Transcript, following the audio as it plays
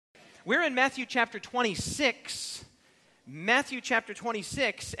We're in Matthew chapter 26. Matthew chapter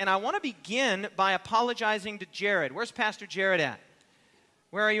 26, and I want to begin by apologizing to Jared. Where's Pastor Jared at?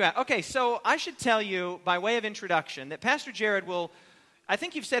 Where are you at? Okay, so I should tell you, by way of introduction, that Pastor Jared will, I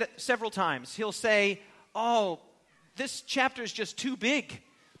think you've said it several times, he'll say, oh, this chapter is just too big.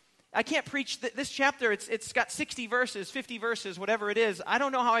 I can't preach this chapter. It's got 60 verses, 50 verses, whatever it is. I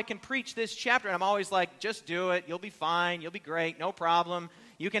don't know how I can preach this chapter. And I'm always like, just do it. You'll be fine. You'll be great. No problem.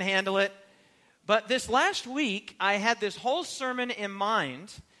 You can handle it. But this last week, I had this whole sermon in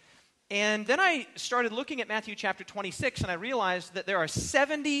mind. And then I started looking at Matthew chapter 26, and I realized that there are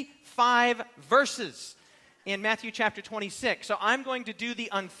 75 verses in Matthew chapter 26. So I'm going to do the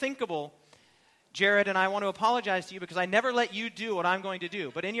unthinkable, Jared, and I want to apologize to you because I never let you do what I'm going to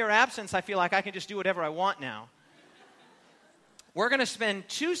do. But in your absence, I feel like I can just do whatever I want now. We're going to spend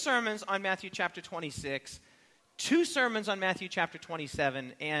 2 sermons on Matthew chapter 26, 2 sermons on Matthew chapter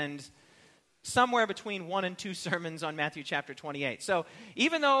 27, and somewhere between 1 and 2 sermons on Matthew chapter 28. So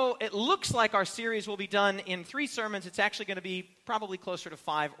even though it looks like our series will be done in 3 sermons, it's actually going to be probably closer to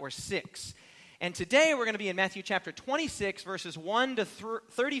 5 or 6. And today we're going to be in Matthew chapter 26, verses 1 to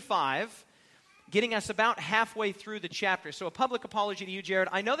 35, getting us about halfway through the chapter. So a public apology to you, Jared.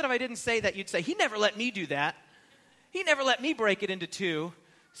 I know that if I didn't say that, you'd say, he never let me do that. He never let me break it into 2.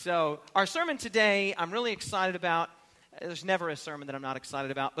 So our sermon today, I'm really excited about. There's never a sermon that I'm not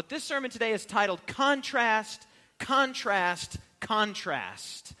excited about. But this sermon today is titled Contrast, Contrast,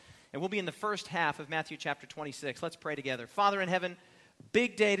 Contrast. And we'll be in the first half of Matthew chapter 26. Let's pray together. Father in heaven,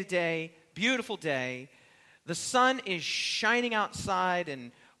 big day today, beautiful day. The sun is shining outside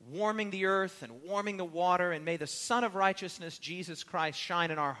and warming the earth and warming the water, and may the Son of Righteousness, Jesus Christ,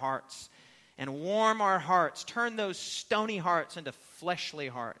 shine in our hearts and warm our hearts, turn those stony hearts into fleshly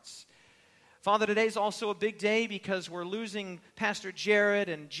hearts. Father, today's also a big day because we're losing Pastor Jared,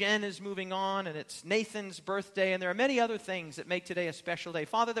 and Jen is moving on, and it's Nathan's birthday, and there are many other things that make today a special day.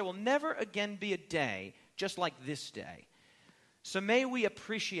 Father, there will never again be a day just like this day. So may we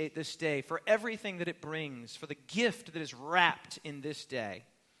appreciate this day for everything that it brings, for the gift that is wrapped in this day.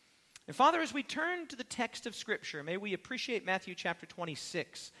 And Father, as we turn to the text of Scripture, may we appreciate Matthew chapter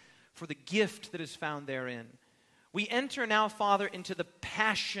 26 for the gift that is found therein. We enter now, Father, into the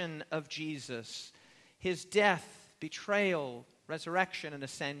passion of Jesus, his death, betrayal, resurrection, and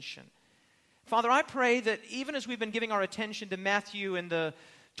ascension. Father, I pray that even as we've been giving our attention to Matthew in the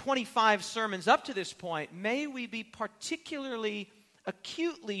 25 sermons up to this point, may we be particularly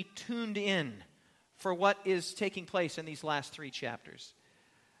acutely tuned in for what is taking place in these last 3 chapters.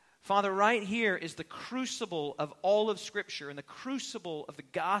 Father, right here is the crucible of all of Scripture and the crucible of the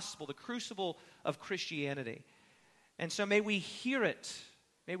gospel, the crucible of Christianity. And so may we hear it.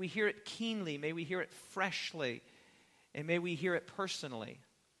 May we hear it keenly. May we hear it freshly. And may we hear it personally.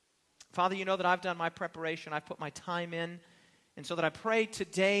 Father, you know that I've done my preparation. I've put my time in. And so that I pray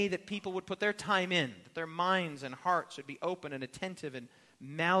today that people would put their time in, that their minds and hearts would be open and attentive and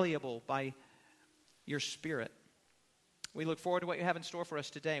malleable by your Spirit. We look forward to what you have in store for us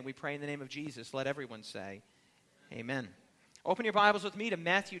today, and we pray in the name of Jesus. Let everyone say, amen. Open your Bibles with me to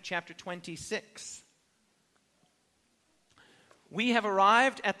Matthew chapter 26. We have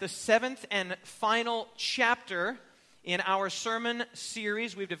arrived at the 7th and final chapter in our sermon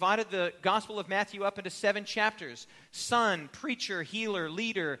series. We've divided the Gospel of Matthew up into 7 chapters: son, preacher, healer,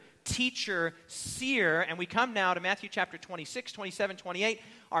 leader, teacher, seer. And we come now to Matthew chapter 26, 27, 28,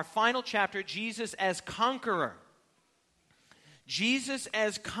 our final chapter, Jesus as conqueror. Jesus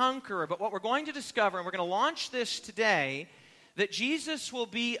as conqueror. But what we're going to discover, and we're going to launch this today, that Jesus will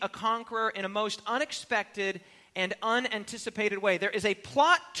be a conqueror in a most unexpected and unanticipated way. There is a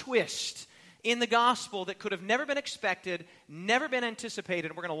plot twist in the gospel that could have never been expected, never been anticipated.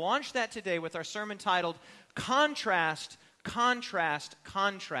 And we're going to launch that today with our sermon titled Contrast, Contrast,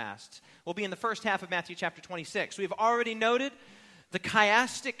 Contrast. We'll be in the first half of Matthew chapter 26. We've already noted the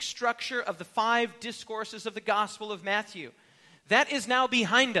chiastic structure of the 5 discourses of the Gospel of Matthew. That is now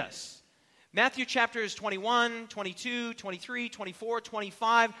behind us. Matthew chapters 21, 22, 23, 24,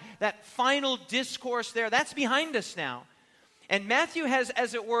 25, that final discourse there, that's behind us now. And Matthew has,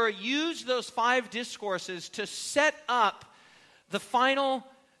 as it were, used those 5 discourses to set up the final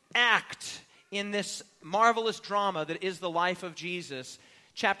act in this marvelous drama that is the life of Jesus.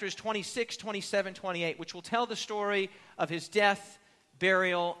 Chapters 26, 27, 28, which will tell the story of his death,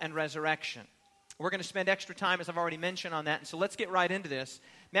 burial, and resurrection. We're going to spend extra time, as I've already mentioned, on that. And so let's get right into this.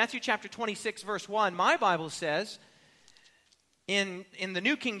 Matthew chapter 26, verse 1, my Bible says, in the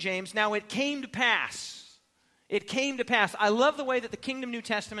New King James, now it came to pass. It came to pass. I love the way that the Kingdom New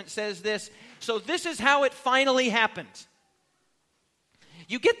Testament says this. So this is how it finally happened.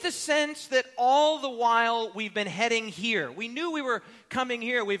 You get the sense that all the while we've been heading here. We knew we were coming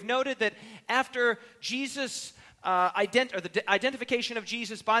here. We've noted that after Jesus, the identification of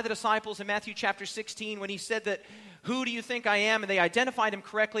Jesus by the disciples in Matthew chapter 16, when he said that, "Who do you think I am?" and they identified him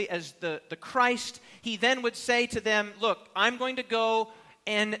correctly as the Christ, he then would say to them, "Look, I'm going to go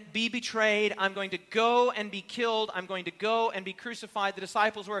and be betrayed. I'm going to go and be killed. I'm going to go and be crucified." The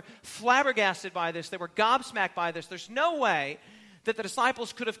disciples were flabbergasted by this. They were gobsmacked by this. There's no way that the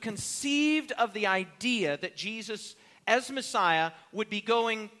disciples could have conceived of the idea that Jesus, as Messiah, would be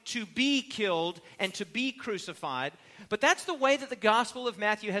going to be killed and to be crucified. But that's the way that the Gospel of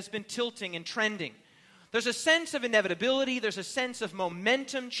Matthew has been tilting and trending. There's a sense of inevitability. There's a sense of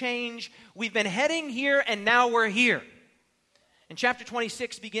momentum change. We've been heading here, and now we're here. And chapter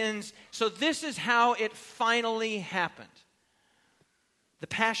 26 begins, so this is how it finally happened. The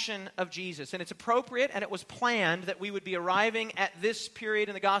Passion of Jesus. And it's appropriate and it was planned that we would be arriving at this period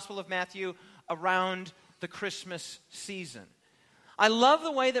in the Gospel of Matthew around the Christmas season. I love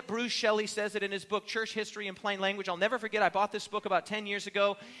the way that Bruce Shelley says it in his book, Church History in Plain Language. I'll never forget, I bought this book about 10 years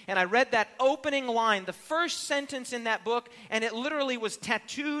ago, and I read that opening line, the first sentence in that book, and it literally was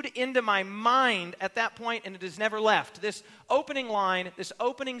tattooed into my mind at that point, and it has never left. This opening line, this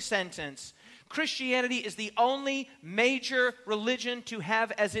opening sentence: Christianity is the only major religion to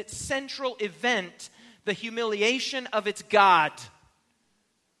have as its central event the humiliation of its God.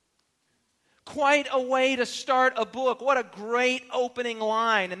 Quite a way to start a book. What a great opening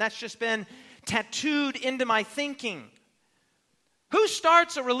line. And that's just been tattooed into my thinking. Who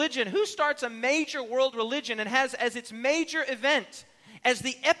starts a religion? Who starts a major world religion and has as its major event, as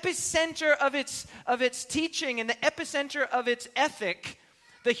the epicenter of its teaching and the epicenter of its ethic,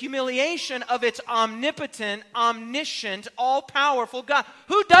 the humiliation of its omnipotent, omniscient, all-powerful God?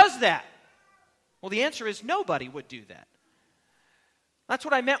 Who does that? Well, the answer is nobody would do that. That's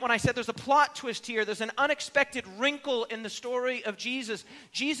what I meant when I said there's a plot twist here. There's an unexpected wrinkle in the story of Jesus.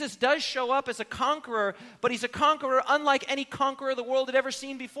 Jesus does show up as a conqueror, but he's a conqueror unlike any conqueror the world had ever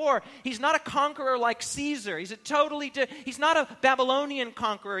seen before. He's not a conqueror like Caesar. He's not a Babylonian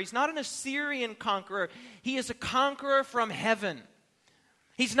conqueror. He's not an Assyrian conqueror. He is a conqueror from heaven.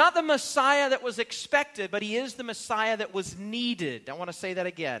 He's not the Messiah that was expected, but he is the Messiah that was needed. I want to say that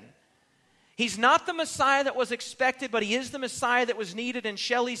again. He's not the Messiah that was expected, but he is the Messiah that was needed. And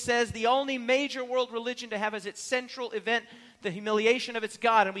Shelley says the only major world religion to have as its central event the humiliation of its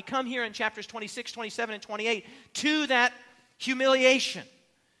God. And we come here in chapters 26, 27, and 28 to that humiliation,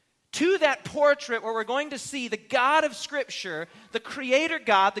 to that portrait where we're going to see the God of Scripture, the Creator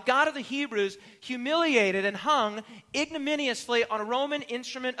God, the God of the Hebrews, humiliated and hung ignominiously on a Roman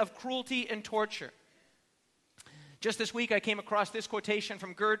instrument of cruelty and torture. Just this week, I came across this quotation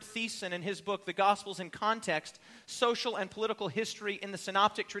from Gerd Thiessen in his book, The Gospels in Context, Social and Political History in the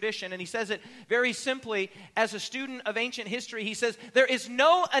Synoptic Tradition. And he says it very simply, as a student of ancient history, he says, there is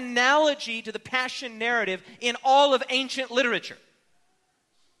no analogy to the Passion narrative in all of ancient literature.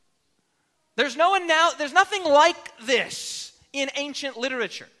 There's nothing like this in ancient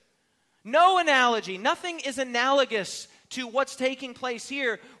literature. No analogy. Nothing is analogous to what's taking place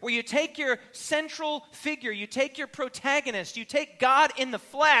here, where you take your central figure, you take your protagonist, you take God in the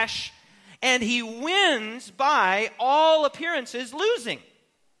flesh, and he wins by all appearances losing,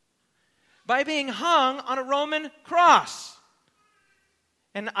 by being hung on a Roman cross.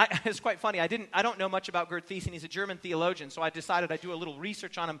 And it's quite funny. I don't know much about Gerd Thiessen. He's a German theologian, so I decided I'd do a little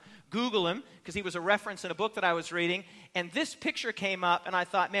research on him, Google him, because he was a reference in a book that I was reading. And this picture came up, and I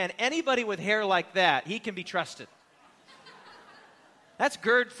thought, man, anybody with hair like that, he can be trusted. That's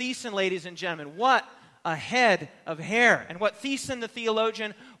Gerd Thiessen, ladies and gentlemen. What a head of hair. And what Thiessen, the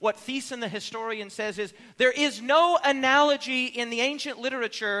theologian, what Thiessen, the historian, says is, there is no analogy in the ancient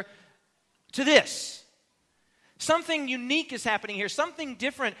literature to this. Something unique is happening here, something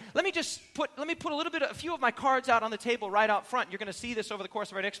different. Let me put a few of my cards out on the table right out front. You're going to see this over the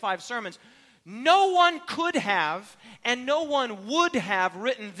course of our next 5 sermons. No one could have and no one would have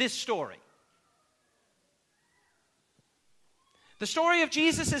written this story. The story of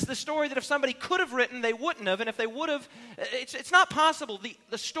Jesus is the story that if somebody could have written, they wouldn't have. And if they would have, it's not possible.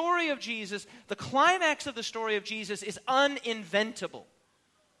 The story of Jesus, the climax of the story of Jesus is uninventable.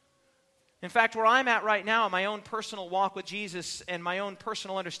 In fact, where I'm at right now in my own personal walk with Jesus and my own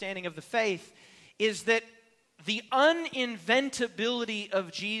personal understanding of the faith is that the uninventability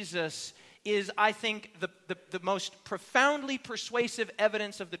of Jesus is, I think, the most profoundly persuasive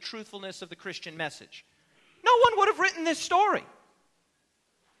evidence of the truthfulness of the Christian message. No one would have written this story.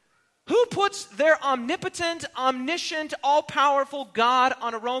 Who puts their omnipotent, omniscient, all-powerful God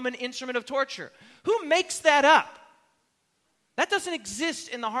on a Roman instrument of torture? Who makes that up? That doesn't exist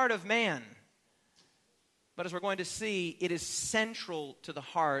in the heart of man. But as we're going to see, it is central to the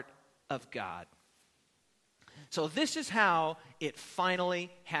heart of God. So this is how it finally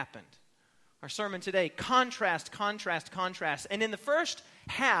happened. Our sermon today, contrast, contrast, contrast. And in the first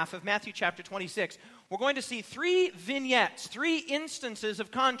half of Matthew chapter 26, we're going to see 3 vignettes, 3 instances of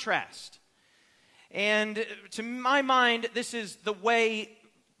contrast. And to my mind, this is the way,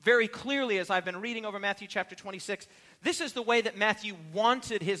 very clearly as I've been reading over Matthew chapter 26, this is the way that Matthew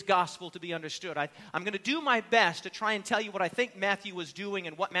wanted his gospel to be understood. I'm going to do my best to try and tell you what I think Matthew was doing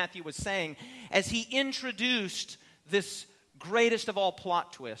and what Matthew was saying as he introduced this greatest of all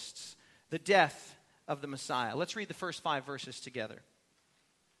plot twists, the death of the Messiah. Let's read the first 5 verses together.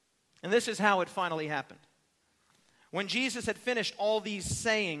 And this is how it finally happened. When Jesus had finished all these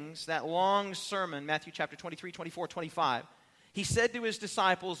sayings, that long sermon, Matthew chapter 23, 24, 25, he said to his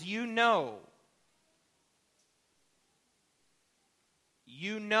disciples, you know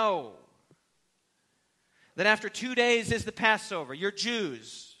that after 2 days is the Passover. You're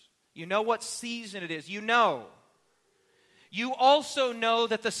Jews. You know what season it is. You know. You also know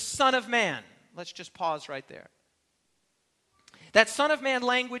that the Son of Man, let's just pause right there. That Son of Man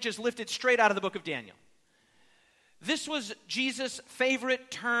language is lifted straight out of the book of Daniel. This was Jesus' favorite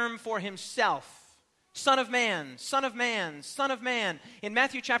term for himself. Son of Man, Son of Man, Son of Man. In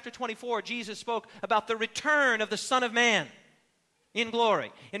Matthew chapter 24, Jesus spoke about the return of the Son of Man in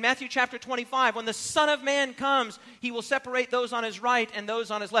glory. In Matthew chapter 25, when the Son of Man comes, he will separate those on his right and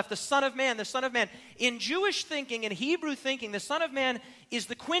those on his left. The Son of Man, the Son of Man. In Jewish thinking, in Hebrew thinking, the Son of Man is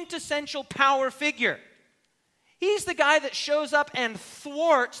the quintessential power figure. He's the guy that shows up and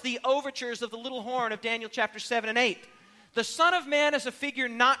thwarts the overtures of the little horn of Daniel chapter 7 and 8. The Son of Man is a figure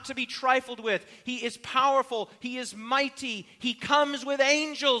not to be trifled with. He is powerful. He is mighty. He comes with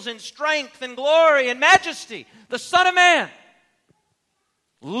angels in strength and glory and majesty. The Son of Man.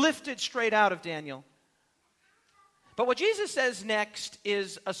 Lifted straight out of Daniel. But what Jesus says next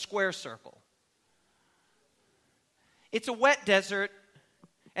is a square circle. It's a wet desert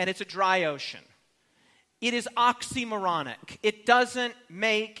and it's a dry ocean. It is oxymoronic. It doesn't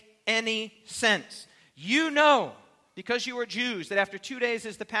make any sense. You know, because you are Jews, that after 2 days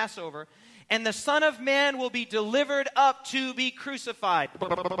is the Passover, and the Son of Man will be delivered up to be crucified.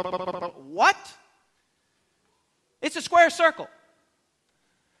 What? It's a square circle.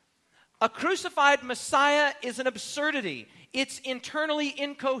 A crucified Messiah is an absurdity. It's internally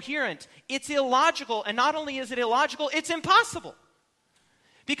incoherent. It's illogical. And not only is it illogical, it's impossible.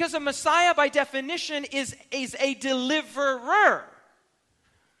 Because a Messiah, by definition, is a deliverer,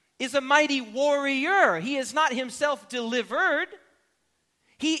 is a mighty warrior. He is not himself delivered.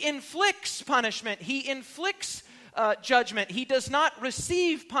 He inflicts punishment. He inflicts judgment. He does not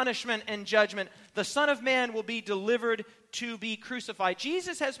receive punishment and judgment. The Son of Man will be delivered to be crucified.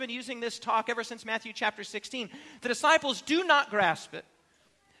 Jesus has been using this talk ever since Matthew chapter 16. The disciples do not grasp it.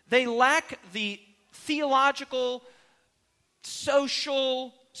 They lack the theological,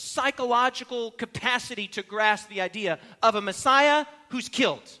 social, psychological capacity to grasp the idea of a Messiah who's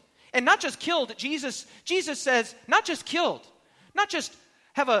killed. And not just killed, Jesus says, not just killed, not just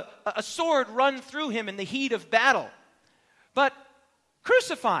have a sword run through him in the heat of battle, but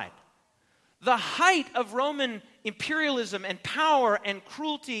crucified. The height of Roman imperialism and power and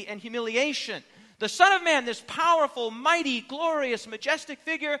cruelty and humiliation. The Son of Man, this powerful, mighty, glorious, majestic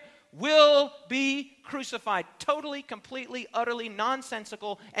figure, will be crucified. Totally, completely, utterly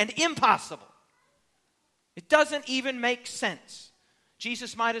nonsensical and impossible. It doesn't even make sense.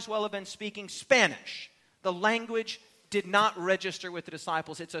 Jesus might as well have been speaking Spanish. The language did not register with the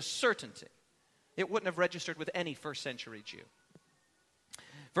disciples. It's a certainty. It wouldn't have registered with any first century Jew.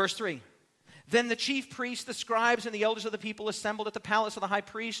 Verse 3. Then the chief priests, the scribes, and the elders of the people assembled at the palace of the high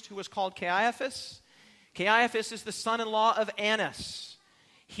priest, who was called Caiaphas. Caiaphas is the son-in-law of Annas.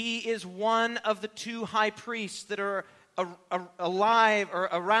 He is one of the 2 high priests that are alive or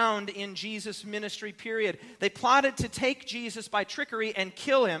around in Jesus' ministry period. They plotted to take Jesus by trickery and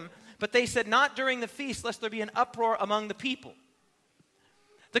kill him, but they said, not during the feast, lest there be an uproar among the people.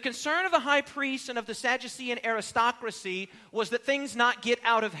 The concern of the high priest and of the Sadducean aristocracy was that things not get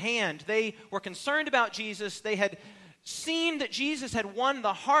out of hand. They were concerned about Jesus. They had seen that Jesus had won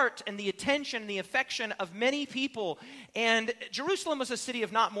the heart and the attention and the affection of many people. And Jerusalem was a city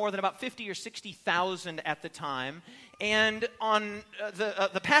of not more than about 50 or 60,000 at the time. And on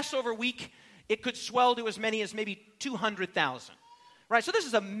the Passover week, it could swell to as many as maybe 200,000. Right, so this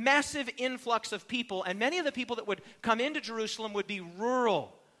is a massive influx of people, and many of the people that would come into Jerusalem would be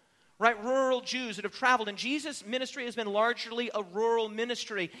rural, right? Rural Jews that have traveled. And Jesus' ministry has been largely a rural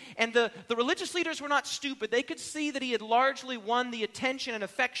ministry. And the religious leaders were not stupid. They could see that he had largely won the attention and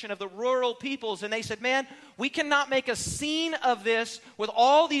affection of the rural peoples. And they said, man, we cannot make a scene of this with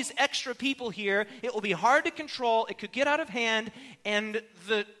all these extra people here. It will be hard to control. It could get out of hand. And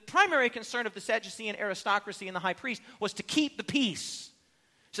the primary concern of the Sadducean aristocracy and the high priest was to keep the peace.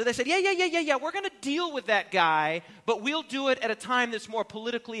 So they said, yeah, we're going to deal with that guy, but we'll do it at a time that's more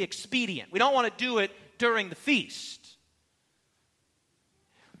politically expedient. We don't want to do it during the feast.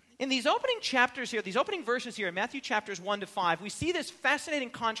 In these opening chapters here, these opening verses here in Matthew chapters 1 to 5, we see this fascinating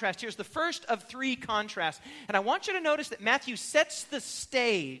contrast. Here's the first of three contrasts. And I want you to notice that Matthew sets the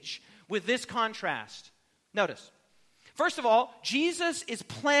stage with this contrast. Notice. First of all, Jesus is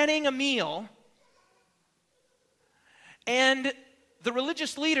planning a meal, and the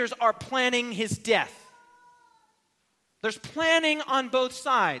religious leaders are planning his death. There's planning on both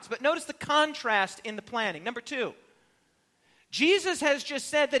sides. But notice the contrast in the planning. Number two, Jesus has just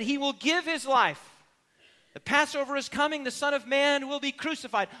said that he will give his life. The Passover is coming. The Son of Man will be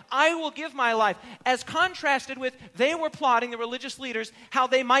crucified. I will give my life. As contrasted with, they were plotting, the religious leaders, how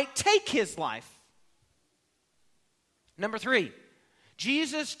they might take his life. Number three,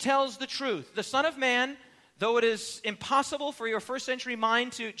 Jesus tells the truth. The Son of Man, though it is impossible for your first century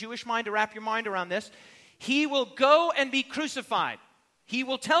Jewish mind to wrap your mind around this, he will go and be crucified. He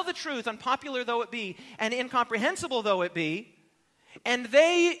will tell the truth, unpopular though it be, and incomprehensible though it be, and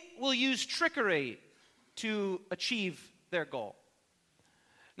they will use trickery to achieve their goal.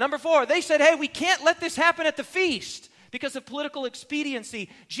 Number four, they said, hey, we can't let this happen at the feast because of political expediency.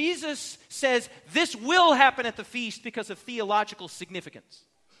 Jesus says this will happen at the feast because of theological significance.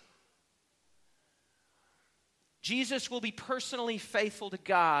 Jesus will be personally faithful to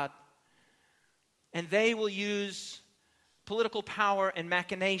God, and they will use political power and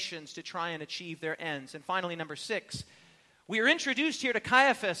machinations to try and achieve their ends. And finally, number six, we are introduced here to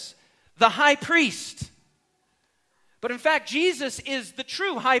Caiaphas, the high priest. But in fact, Jesus is the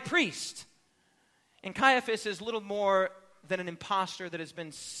true high priest. And Caiaphas is little more than an imposter that has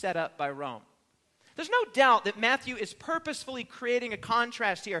been set up by Rome. There's no doubt that Matthew is purposefully creating a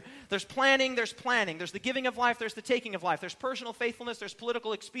contrast here. There's planning, there's planning. There's the giving of life, there's the taking of life. There's personal faithfulness, there's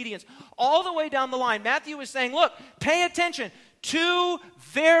political expedience. All the way down the line, Matthew is saying, look, pay attention. Two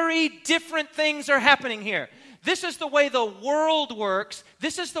very different things are happening here. This is the way the world works.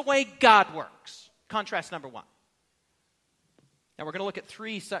 This is the way God works. Contrast number one. Now we're going to look at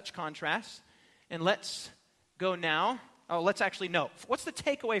three such contrasts. And let's go now. Let's actually know. What's the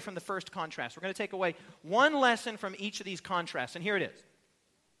takeaway from the first contrast? We're going to take away one lesson from each of these contrasts, and here it is.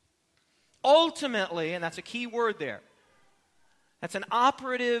 Ultimately, and that's a key word there. That's an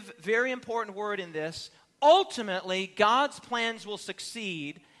operative, very important word in this. Ultimately, God's plans will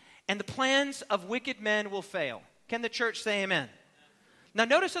succeed, and the plans of wicked men will fail. Can the church say amen? Now,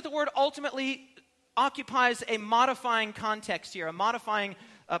 notice that the word ultimately occupies a modifying context here, a modifying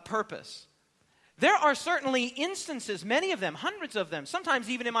purpose. There are certainly instances, many of them, hundreds of them, sometimes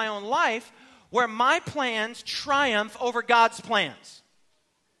even in my own life, where my plans triumph over God's plans.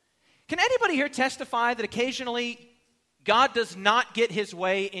 Can anybody here testify that occasionally God does not get his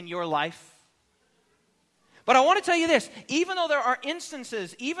way in your life? But I want to tell you this, even though there are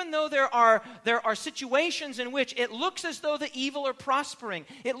instances, even though there are situations in which it looks as though the evil are prospering,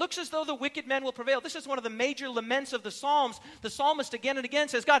 it looks as though the wicked men will prevail. This is one of the major laments of the Psalms. The psalmist again and again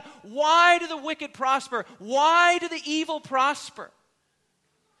says, God, why do the wicked prosper? Why do the evil prosper?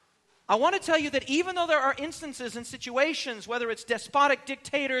 I want to tell you that even though there are instances and situations, whether it's despotic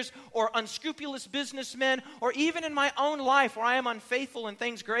dictators or unscrupulous businessmen, or even in my own life where I am unfaithful in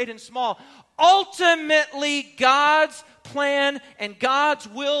things great and small, ultimately God's plan and God's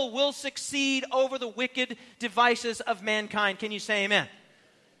will succeed over the wicked devices of mankind. Can you say amen?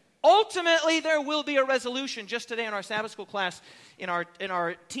 Ultimately, there will be a resolution. Just today in our Sabbath school class, in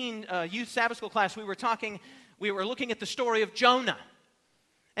our teen youth Sabbath school class, we were looking at the story of Jonah.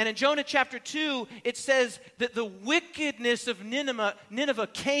 And in Jonah chapter 2, it says that the wickedness of Nineveh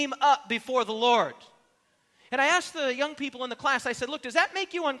came up before the Lord. And I asked the young people in the class, I said, look, does that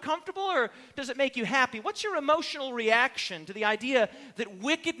make you uncomfortable or does it make you happy? What's your emotional reaction to the idea that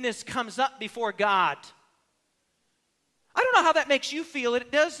wickedness comes up before God? I don't know how that makes you feel.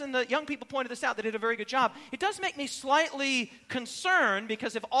 It does, and the young people pointed this out. They did a very good job. It does make me slightly concerned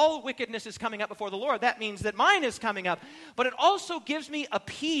because if all wickedness is coming up before the Lord, that means that mine is coming up. But it also gives me a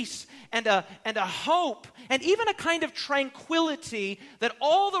peace and a hope and even a kind of tranquility that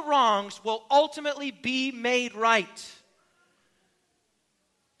all the wrongs will ultimately be made right.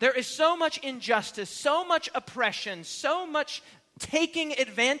 There is so much injustice, so much oppression, so much taking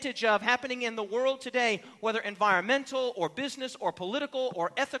advantage of happening in the world today, whether environmental or business or political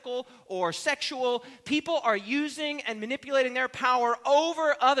or ethical or sexual. People are using and manipulating their power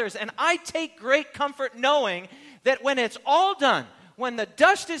over others. And I take great comfort knowing that when it's all done, when the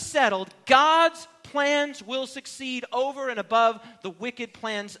dust is settled, God's plans will succeed over and above the wicked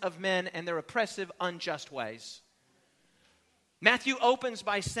plans of men and their oppressive, unjust ways. Matthew opens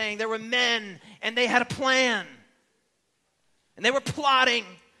by saying there were men and they had a plan. And they were plotting,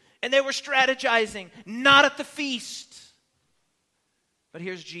 and they were strategizing, not at the feast. But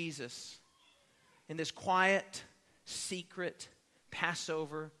here's Jesus in this quiet, secret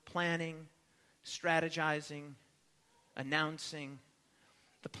Passover, planning, strategizing, announcing.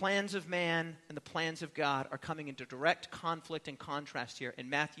 The plans of man and the plans of God are coming into direct conflict and contrast here, and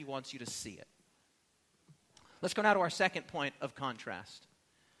Matthew wants you to see it. Let's go now to our second point of contrast.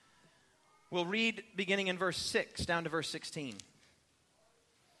 We'll read beginning in verse 6 down to verse 16.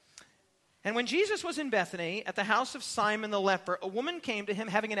 And when Jesus was in Bethany at the house of Simon the leper, a woman came to him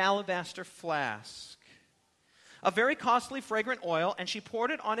having an alabaster flask of very costly fragrant oil, and she poured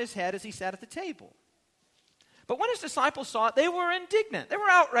it on his head as he sat at the table. But when his disciples saw it, they were indignant. They were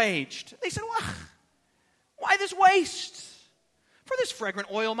outraged. They said, well, why this waste? For this fragrant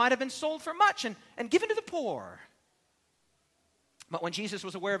oil might have been sold for much and given to the poor. But when Jesus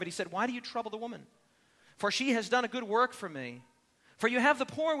was aware of it, he said, why do you trouble the woman? For she has done a good work for me. For you have the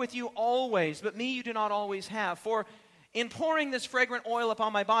poor with you always, but me you do not always have. For in pouring this fragrant oil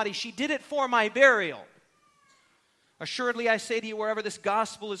upon my body, she did it for my burial. Assuredly, I say to you, wherever this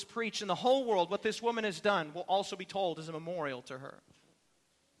gospel is preached in the whole world, what this woman has done will also be told as a memorial to her.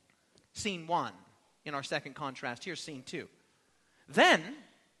 Scene 1 in our second contrast. Here's scene 2. Then,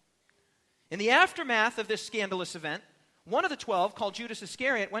 in the aftermath of this scandalous event, one of the 12, called Judas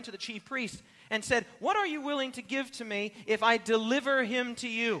Iscariot, went to the chief priest and said, what are you willing to give to me if I deliver him to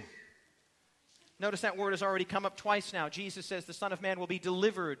you? Notice that word has already come up twice now. Jesus says the Son of Man will be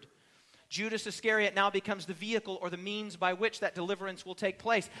delivered. Judas Iscariot now becomes the vehicle or the means by which that deliverance will take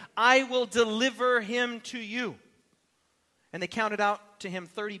place. I will deliver him to you. And they counted out to him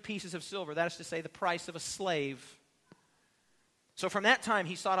 30 pieces of silver. That is to say, the price of a slave. So from that time,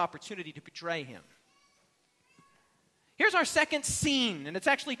 he sought opportunity to betray him. Here's our second scene, and it's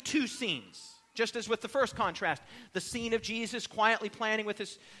actually two scenes. Just as with the first contrast, the scene of Jesus quietly planning with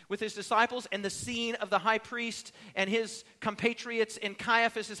his disciples, and the scene of the high priest and his compatriots in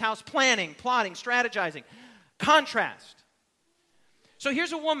Caiaphas' house planning, plotting, strategizing. Contrast. So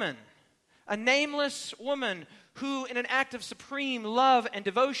here's a woman, a nameless woman who, in an act of supreme love and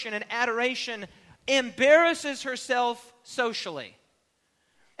devotion and adoration, embarrasses herself socially.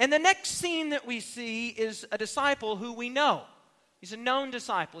 And the next scene that we see is a disciple who we know. He's a known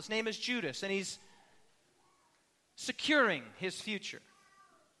disciple. His name is Judas, and he's securing his future.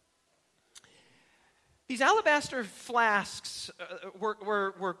 These alabaster flasks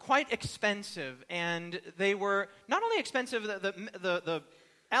were quite expensive, and they were not only expensive, the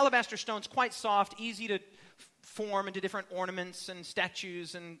alabaster stone's quite soft, easy to form into different ornaments and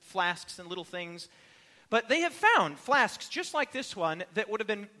statues and flasks and little things. But they have found flasks just like this one that would have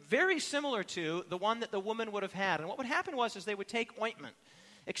been very similar to the one that the woman would have had. And what would happen was they would take ointment,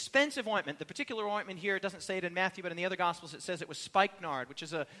 expensive ointment. The particular ointment here, it doesn't say it in Matthew, but in the other Gospels it says it was spikenard, which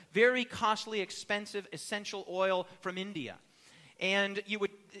is a very costly, expensive, essential oil from India. And you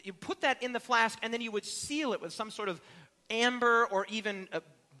put that in the flask, and then you would seal it with some sort of amber or even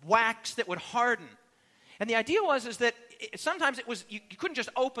wax that would harden. And the idea was that sometimes it was you couldn't just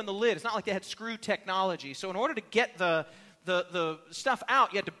open the lid. It's not like they had screw technology. So in order to get the stuff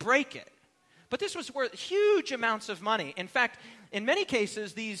out, you had to break it. But this was worth huge amounts of money. In fact, in many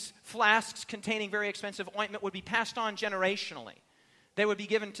cases, these flasks containing very expensive ointment would be passed on generationally. They would be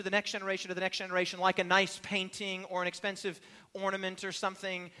given to the next generation, like a nice painting or an expensive ornament or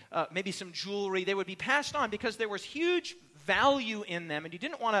something, maybe some jewelry. They would be passed on because there was huge value in them, and you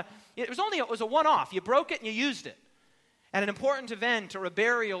didn't want to. It was a one-off. You broke it and you used it at an important event or a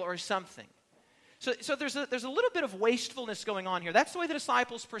burial or something. So there's a little bit of wastefulness going on here. That's the way the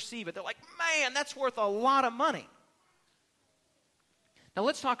disciples perceive it. They're like, man, that's worth a lot of money. Now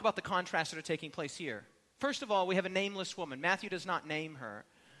let's talk about the contrasts that are taking place here. First of all, we have a nameless woman. Matthew does not name her.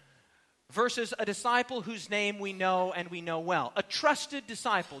 Versus a disciple whose name we know and we know well. A trusted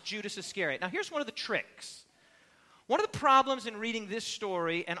disciple, Judas Iscariot. Now here's one of the tricks. One of the problems in reading this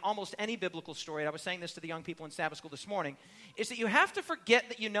story and almost any biblical story, and I was saying this to the young people in Sabbath school this morning, is that you have to forget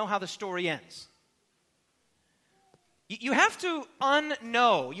that you know how the story ends. You have to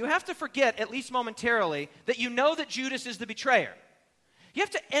unknow, you have to forget, at least momentarily, that you know that Judas is the betrayer. You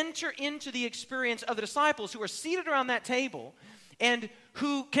have to enter into the experience of the disciples who are seated around that table, and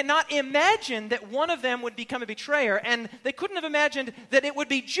who cannot imagine that one of them would become a betrayer, and they couldn't have imagined that it would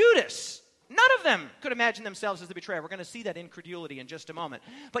be Judas. None of them could imagine themselves as the betrayer. We're going to see that incredulity in just a moment.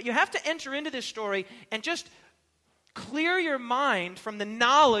 But you have to enter into this story and just clear your mind from the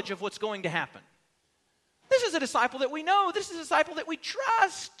knowledge of what's going to happen. This is a disciple that we know. This is a disciple that we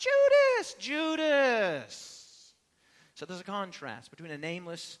trust. Judas. So there's a contrast between a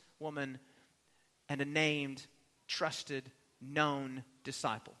nameless woman and a named, trusted, known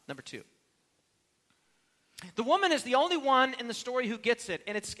disciple. Number 2. The woman is the only one in the story who gets it.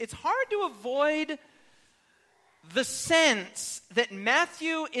 And it's hard to avoid the sense that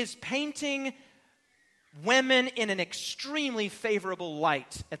Matthew is painting women in an extremely favorable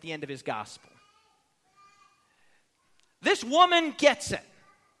light at the end of his gospel. This woman gets it.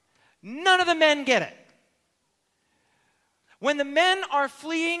 None of the men get it. When the men are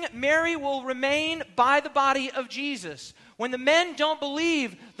fleeing, Mary will remain by the body of Jesus. When the men don't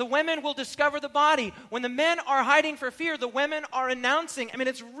believe, the women will discover the body. When the men are hiding for fear, the women are announcing. I mean,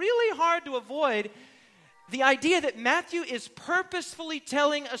 it's really hard to avoid the idea that Matthew is purposefully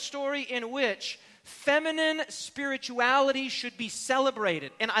telling a story in which feminine spirituality should be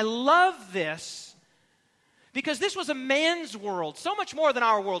celebrated. And I love this because this was a man's world, so much more than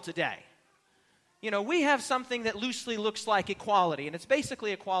our world today. You know, we have something that loosely looks like equality, and it's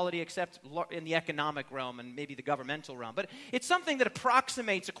basically equality except in the economic realm and maybe the governmental realm. But it's something that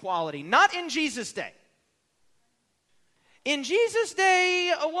approximates equality, not in Jesus' day. In Jesus'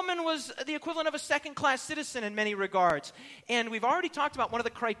 day, a woman was the equivalent of a second-class citizen in many regards. And we've already talked about one of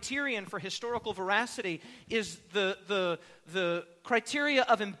the criterion for historical veracity is the criteria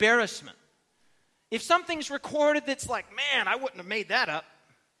of embarrassment. If something's recorded that's like, man, I wouldn't have made that up.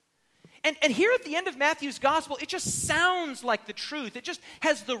 And here at the end of Matthew's gospel, it just sounds like the truth. It just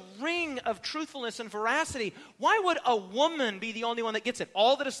has the ring of truthfulness and veracity. Why would a woman be the only one that gets it?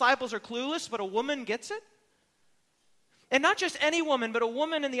 All the disciples are clueless, but a woman gets it? And not just any woman, but a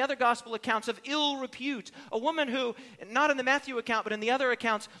woman in the other gospel accounts of ill repute. A woman who, not in the Matthew account, but in the other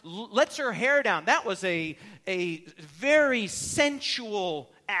accounts, lets her hair down. That was a very sensual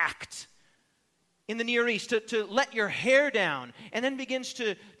act in the Near East, to let your hair down, and then begins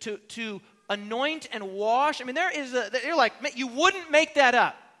to anoint and wash. I mean, you're like, you wouldn't make that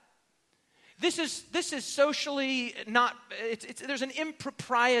up. This is socially not, there's an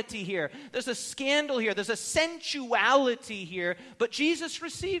impropriety here. There's a scandal here. There's a sensuality here, but Jesus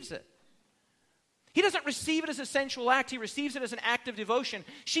receives it. He doesn't receive it as a sensual act. He receives it as an act of devotion.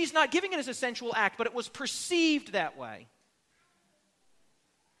 She's not giving it as a sensual act, but it was perceived that way.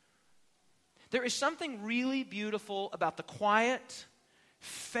 There is something really beautiful about the quiet,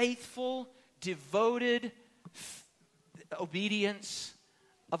 faithful, devoted obedience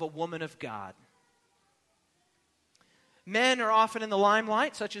of a woman of God. Men are often in the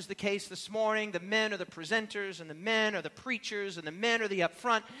limelight, such as the case this morning. The men are the presenters, and the men are the preachers, and the men are the up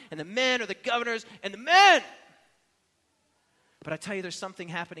front, and the men are the governors, and the men. But I tell you, there's something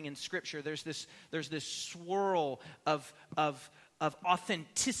happening in Scripture. There's this swirl of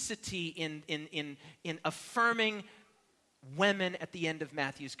authenticity in affirming women at the end of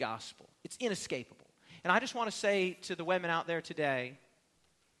Matthew's gospel. It's inescapable. And I just want to say to the women out there today,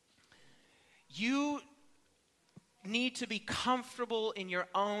 you need to be comfortable in your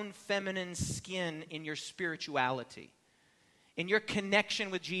own feminine skin, in your spirituality, in your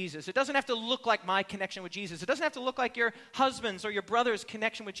connection with Jesus. It doesn't have to look like my connection with Jesus. It doesn't have to look like your husband's or your brother's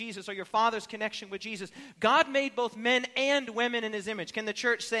connection with Jesus or your father's connection with Jesus. God made both men and women in His image. Can the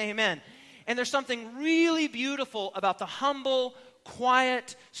church say amen? And there's something really beautiful about the humble,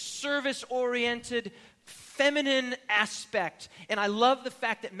 quiet, service-oriented, feminine aspect. And I love the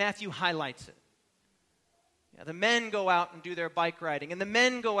fact that Matthew highlights it. The men go out and do their bike riding, and the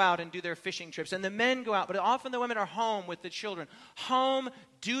men go out and do their fishing trips, and the men go out, but often the women are home with the children. Home,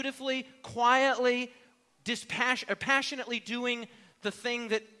 dutifully, quietly, passionately doing the thing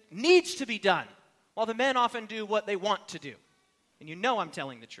that needs to be done, while the men often do what they want to do. And you know I'm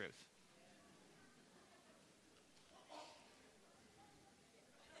telling the truth.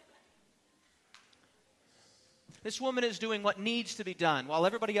 This woman is doing what needs to be done, while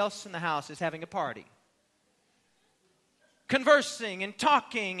everybody else in the house is having a party. Conversing and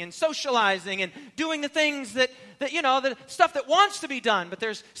talking and socializing and doing the things that the stuff that wants to be done, but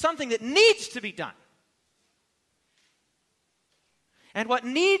there's something that needs to be done. And what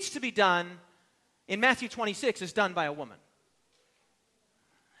needs to be done in Matthew 26 is done by a woman.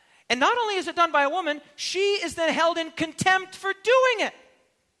 And not only is it done by a woman, she is then held in contempt for doing it.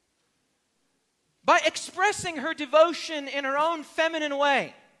 By expressing her devotion in her own feminine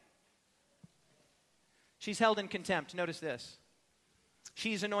way. She's held in contempt. Notice this.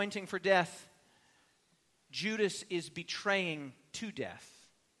 She's anointing for death. Judas is betraying to death.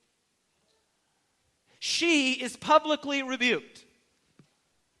 She is publicly rebuked.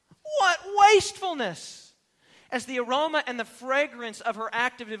 What wastefulness! As the aroma and the fragrance of her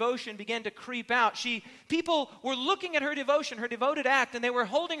act of devotion began to creep out, people were looking at her devotion, her devoted act, and they were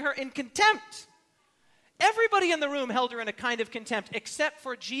holding her in contempt. Everybody in the room held her in a kind of contempt, except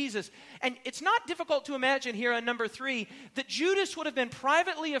for Jesus. And it's not difficult to imagine here on number 3 that Judas would have been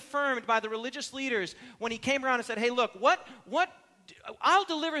privately affirmed by the religious leaders when he came around and said, hey, look, what I'll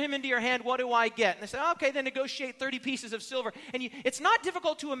deliver him into your hand, what do I get? And they said, okay, then negotiate 30 pieces of silver. And it's not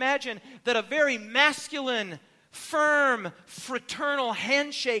difficult to imagine that a very masculine, firm, fraternal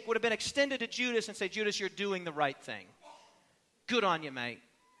handshake would have been extended to Judas and say, Judas, you're doing the right thing. Good on you, mate.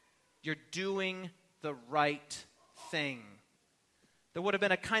 You're doing the right thing. There would have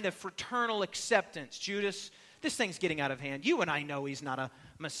been a kind of fraternal acceptance. Judas, this thing's getting out of hand. You and I know he's not a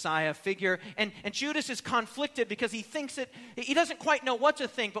Messiah figure. And Judas is conflicted because he thinks he doesn't quite know what to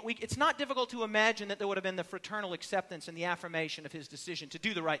think, but it's not difficult to imagine that there would have been the fraternal acceptance and the affirmation of his decision to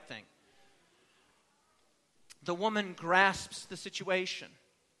do the right thing. The woman grasps the situation.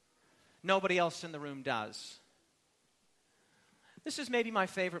 Nobody else in the room does. This is maybe my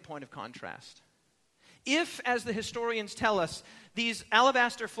favorite point of contrast. If, as the historians tell us, these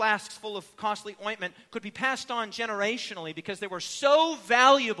alabaster flasks full of costly ointment could be passed on generationally because they were so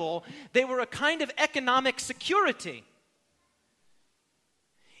valuable, they were a kind of economic security.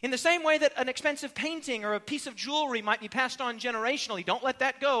 In the same way that an expensive painting or a piece of jewelry might be passed on generationally. Don't let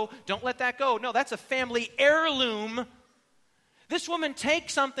that go. Don't let that go. No, that's a family heirloom. This woman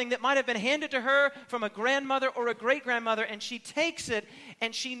takes something that might have been handed to her from a grandmother or a great-grandmother, and she takes it,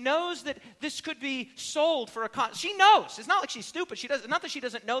 and she knows that this could be sold for a cost. She knows. It's not like she's stupid. Not that she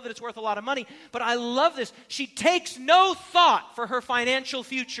doesn't know that it's worth a lot of money, but I love this. She takes no thought for her financial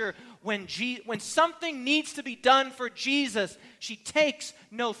future. When something needs to be done for Jesus, she takes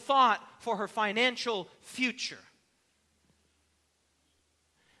no thought for her financial future.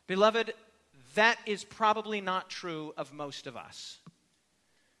 Beloved, that is probably not true of most of us.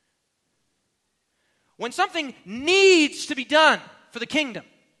 When something needs to be done for the kingdom,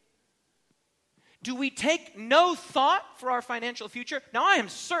 do we take no thought for our financial future? Now, I am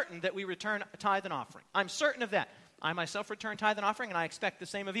certain that we return a tithe and offering. I'm certain of that. I myself return tithe and offering, and I expect the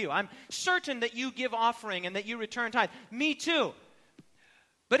same of you. I'm certain that you give offering and that you return tithe. Me too.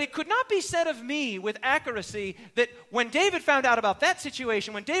 But it could not be said of me with accuracy that when David found out about that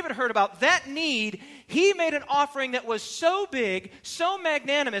situation, when David heard about that need, he made an offering that was so big, so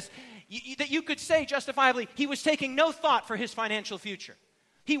magnanimous, that you could say justifiably, he was taking no thought for his financial future.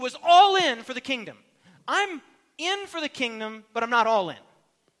 He was all in for the kingdom. I'm in for the kingdom, but I'm not all in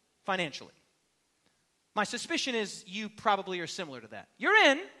financially. My suspicion is you probably are similar to that. You're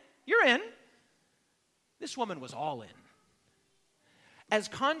in. This woman was all in. As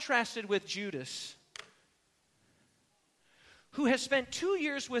contrasted with Judas, who has spent 2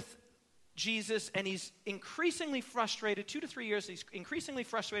 years with Jesus, and he's increasingly frustrated, 2 to 3 years, he's increasingly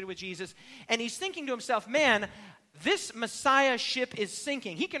frustrated with Jesus, and he's thinking to himself, man, this Messiah ship is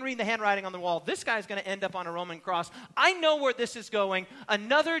sinking. He can read the handwriting on the wall. This guy's going to end up on a Roman cross. I know where this is going.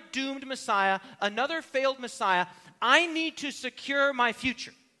 Another doomed Messiah, another failed Messiah. I need to secure my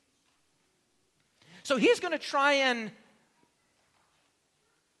future. So he's going to try and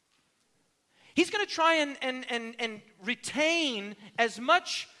retain as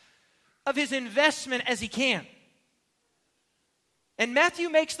much of his investment as he can. And Matthew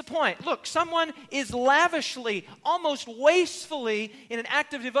makes the point, look, someone is lavishly, almost wastefully, in an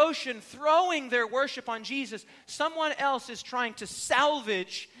act of devotion, throwing their worship on Jesus. Someone else is trying to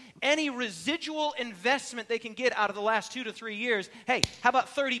salvage any residual investment they can get out of the last 2 to 3 years. Hey, how about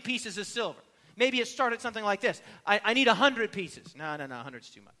 30 pieces of silver? Maybe it started something like this. I need 100 pieces. No, 100's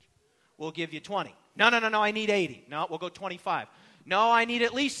too much. We'll give you 20. No, I need 80. No, we'll go 25. No, I need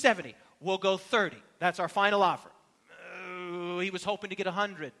at least 70. We'll go 30. That's our final offer. He was hoping to get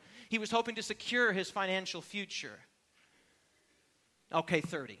 100. He was hoping to secure his financial future. Okay,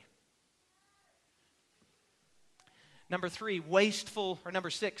 30. Number 6,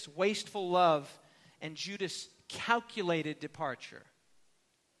 wasteful love and Judas' calculated departure.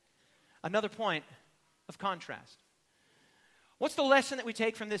 Another point of contrast. What's the lesson that we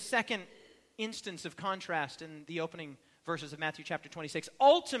take from this second instance of contrast in the opening verses of Matthew chapter 26?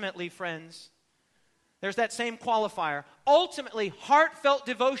 Ultimately, friends, there's that same qualifier. Ultimately, heartfelt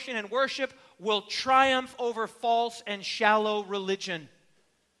devotion and worship will triumph over false and shallow religion.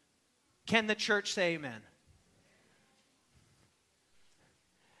 Can the church say amen?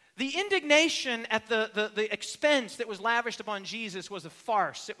 The indignation at the expense that was lavished upon Jesus was a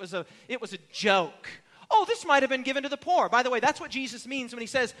farce. It was a joke. Oh, this might have been given to the poor. By the way, that's what Jesus means when he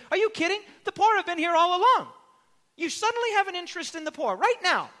says, are you kidding? The poor have been here all along. You suddenly have an interest in the poor right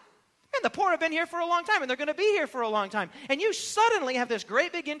now. And the poor have been here for a long time, and they're going to be here for a long time. And you suddenly have this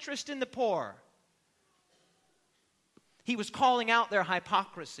great big interest in the poor. He was calling out their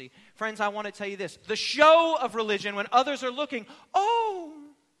hypocrisy. Friends, I want to tell you this. The show of religion, when others are looking, oh,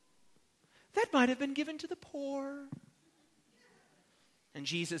 that might have been given to the poor. And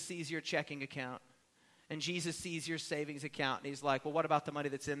Jesus sees your checking account. And Jesus sees your savings account. And he's like, well, what about the money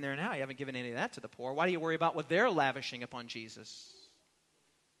that's in there now? You haven't given any of that to the poor. Why do you worry about what they're lavishing upon Jesus?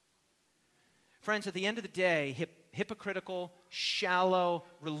 Friends, at the end of the day, hypocritical, shallow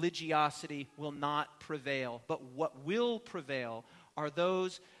religiosity will not prevail. But what will prevail are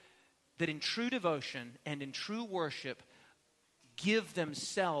those that in true devotion and in true worship give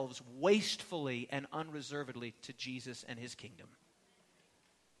themselves wastefully and unreservedly to Jesus and his kingdom.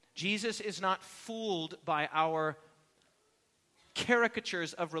 Jesus is not fooled by our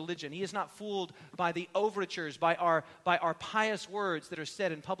caricatures of religion. He is not fooled by the overtures, by our pious words that are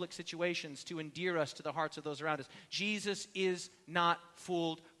said in public situations to endear us to the hearts of those around us. Jesus is not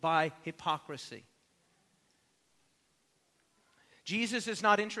fooled by hypocrisy. Jesus is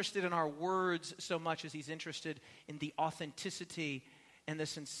not interested in our words so much as he's interested in the authenticity and the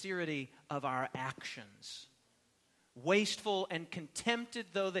sincerity of our actions. Wasteful and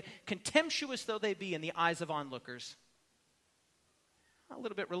contemptuous though they be in the eyes of onlookers. A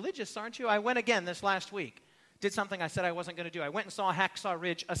little bit religious, aren't you? I went again this last week. Did something I said I wasn't going to do. I went and saw Hacksaw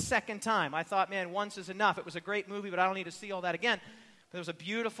Ridge a second time. I thought, man, once is enough. It was a great movie, but I don't need to see all that again. There was a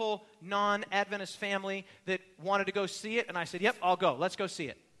beautiful non-Adventist family that wanted to go see it, and I said, yep, I'll go. Let's go see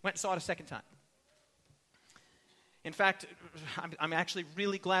it. Went and saw it a second time. In fact, I'm actually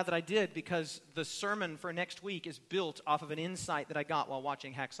really glad that I did, because the sermon for next week is built off of an insight that I got while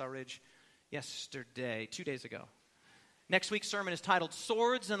watching Hacksaw Ridge 2 days ago. Next week's sermon is titled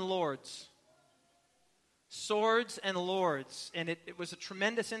Swords and Lords. Swords and Lords. And it was a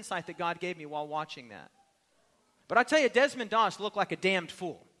tremendous insight that God gave me while watching that. But I tell you, Desmond Doss looked like a damned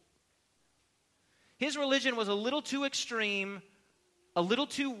fool. His religion was a little too extreme, a little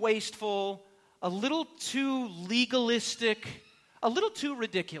too wasteful, a little too legalistic, a little too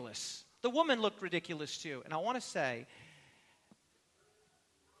ridiculous. The woman looked ridiculous too. And I want to say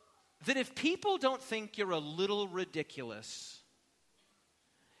that if people don't think you're a little ridiculous,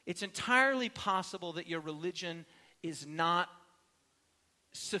 it's entirely possible that your religion is not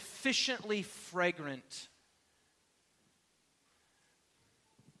sufficiently fragrant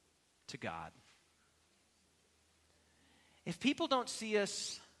to God. If people don't see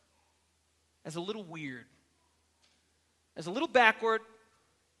us as a little weird, as a little backward,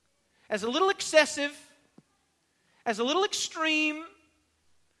 as a little excessive, as a little extreme,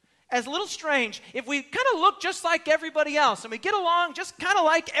 as a little strange, if we kind of look just like everybody else and we get along just kind of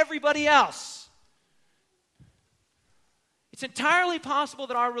like everybody else, it's entirely possible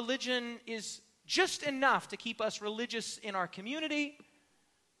that our religion is just enough to keep us religious in our community,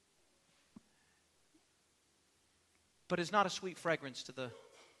 but is not a sweet fragrance to the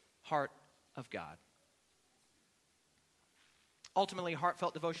heart of God. Ultimately,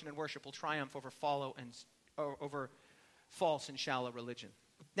 heartfelt devotion and worship will triumph over false and shallow religion.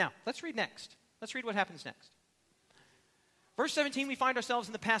 Now, let's read next. Let's read what happens next. Verse 17, we find ourselves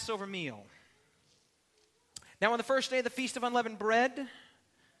in the Passover meal. Now, on the first day of the Feast of Unleavened Bread,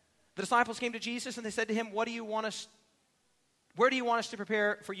 the disciples came to Jesus and they said to him, where do you want us to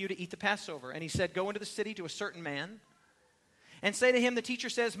prepare for you to eat the Passover? And he said, go into the city to a certain man and say to him, the teacher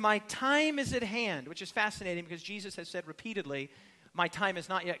says, my time is at hand, which is fascinating because Jesus has said repeatedly, my time has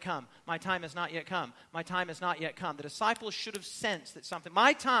not yet come. My time has not yet come. My time has not yet come. The disciples should have sensed that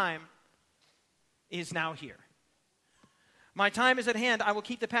my time is now here. My time is at hand. I will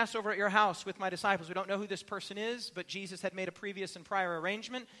keep the Passover at your house with my disciples. We don't know who this person is, but Jesus had made a previous and prior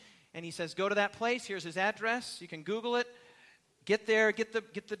arrangement. And he says, go to that place. Here's his address. You can Google it. Get there, get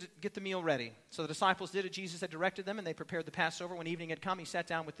the meal ready. So the disciples did as Jesus had directed them, and they prepared the Passover. When evening had come, he sat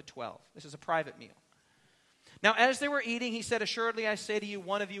down with the 12. This is a private meal. Now, as they were eating, he said, assuredly, I say to you,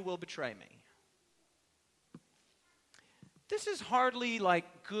 one of you will betray me. This is hardly like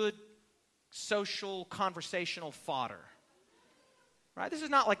good social, conversational fodder. Right? This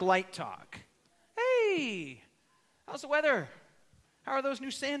is not like light talk. Hey, how's the weather? How are those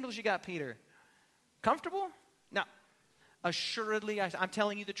new sandals you got, Peter? Comfortable? No. Assuredly, I'm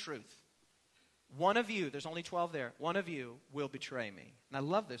telling you the truth. One of you, there's only 12 there, one of you will betray me. And I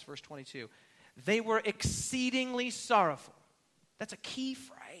love this, verse 22. They were exceedingly sorrowful. That's a key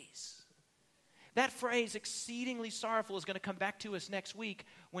phrase. phrase. That phrase, exceedingly sorrowful, is going to come back to us next week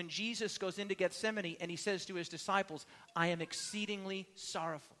when Jesus goes into Gethsemane and he says to his disciples, I am exceedingly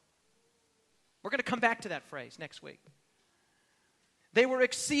sorrowful. We're going to come back to that phrase next week. They were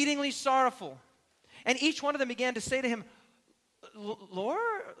exceedingly sorrowful. And each one of them began to say to him,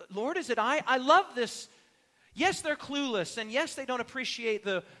 Lord, is it I? I love this. Yes, they're clueless, and yes, they don't appreciate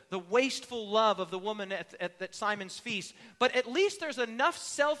the wasteful love of the woman at Simon's feast, but at least there's enough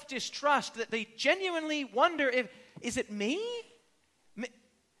self-distrust that they genuinely wonder is it me?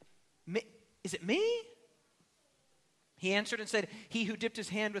 Is it me? He answered and said, he who dipped his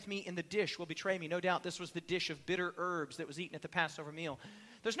hand with me in the dish will betray me. No doubt this was the dish of bitter herbs that was eaten at the Passover meal.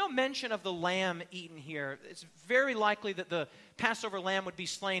 There's no mention of the lamb eaten here. It's very likely that the Passover lamb would be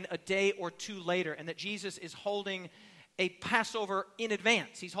slain a day or two later, and that Jesus is holding a Passover in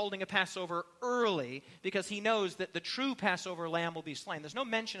advance. He's holding a Passover early because he knows that the true Passover lamb will be slain. There's no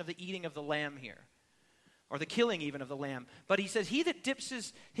mention of the eating of the lamb here, or the killing even of the lamb. But he says, he that dips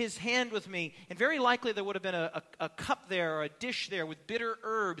his hand with me, and very likely there would have been a cup there or a dish there with bitter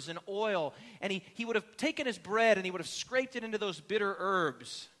herbs and oil, and he would have taken his bread and he would have scraped it into those bitter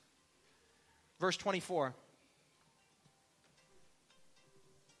herbs. Verse 24.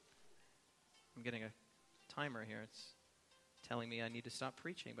 I'm getting a timer here. It's telling me I need to stop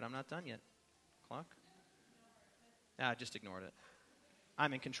preaching, but I'm not done yet. Clock? Just ignored it.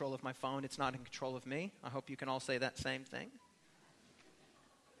 I'm in control of my phone. It's not in control of me. I hope you can all say that same thing.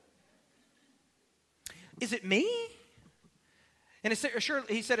 Is it me? And he said,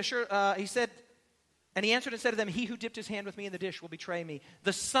 and he answered and said to them, he who dipped his hand with me in the dish will betray me.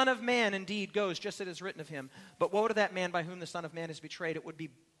 The Son of Man indeed goes, just as it is written of him. But woe to that man by whom the Son of Man is betrayed. It would be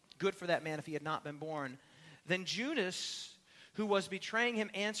good for that man if he had not been born. Then Judas, who was betraying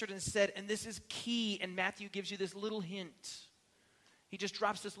him, answered and said, and this is key, and Matthew gives you this little hint. He just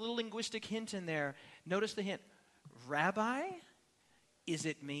drops this little linguistic hint in there. Notice the hint. Rabbi, is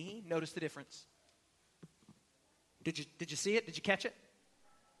it me? Notice the difference. Did you see it? Did you catch it?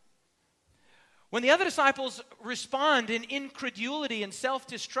 When the other disciples respond in incredulity and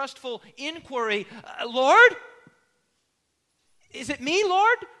self-distrustful inquiry, Lord? Is it me,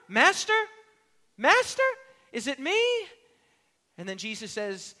 Lord? Master? Master? Is it me? And then Jesus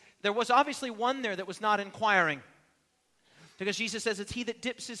says, there was obviously one there that was not inquiring. Because Jesus says, it's he that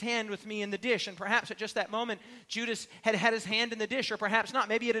dips his hand with me in the dish. And perhaps at just that moment, Judas had had his hand in the dish, or perhaps not.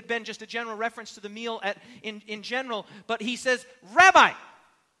 Maybe it had been just a general reference to the meal in general. But he says, Rabbi.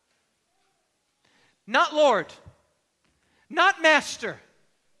 Not Lord. Not Master.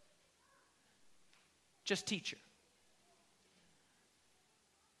 Just teacher.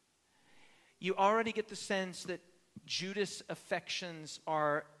 You already get the sense that Judas' affections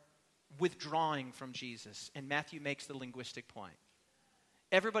are withdrawing from Jesus, and Matthew makes the linguistic point.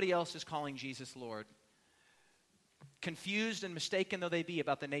 Everybody else is calling Jesus Lord. Confused and mistaken though they be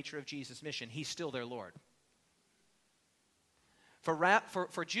about the nature of Jesus' mission, he's still their Lord.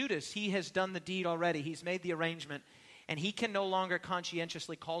 For Judas, he has done the deed already. He's made the arrangement, and he can no longer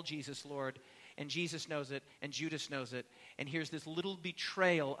conscientiously call Jesus Lord, and Jesus knows it, and Judas knows it, and here's this little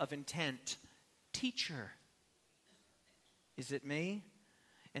betrayal of intent. Teacher, is it me?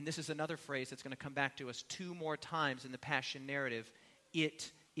 And this is another phrase that's going to come back to us two more times in the Passion narrative.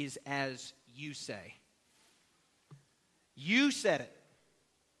 It is as you say. You said it.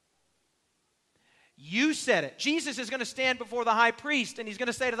 You said it. Jesus is going to stand before the high priest, and he's going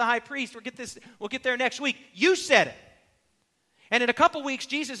to say to the high priest, we'll get there next week, you said it. And in a couple weeks,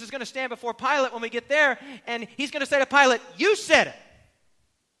 Jesus is going to stand before Pilate when we get there, and he's going to say to Pilate, you said it.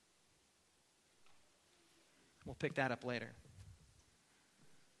 We'll pick that up later.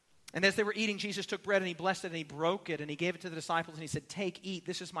 And as they were eating, Jesus took bread and he blessed it and he broke it and he gave it to the disciples and he said, take, eat,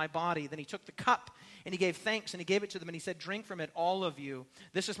 this is my body. Then he took the cup and he gave thanks and he gave it to them and he said, drink from it, all of you.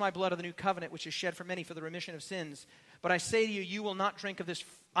 This is my blood of the new covenant, which is shed for many for the remission of sins. But I say to you, I will not drink of this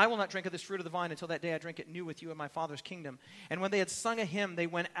fruit of the vine until that day I drink it new with you in my Father's kingdom. And when they had sung a hymn, they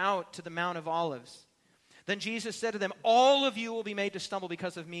went out to the Mount of Olives. Then Jesus said to them, all of you will be made to stumble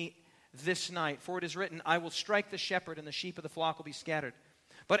because of me this night. For it is written, I will strike the shepherd and the sheep of the flock will be scattered.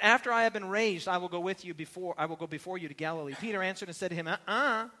 But after I have been raised, I will go before you to Galilee. Peter answered and said to him,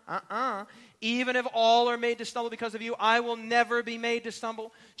 even if all are made to stumble because of you, I will never be made to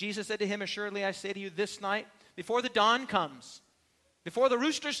stumble. Jesus said to him, assuredly I say to you, this night, before the dawn comes, before the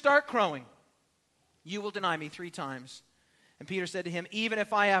roosters start crowing, you will deny me 3 times. And Peter said to him, even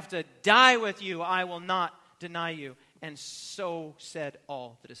if I have to die with you, I will not deny you. And so said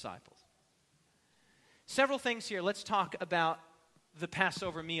all the disciples. Several things here. Let's talk about the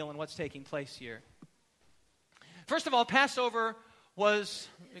Passover meal and what's taking place here. First of all, Passover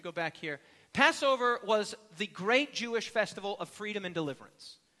let me go back here. Passover was the great Jewish festival of freedom and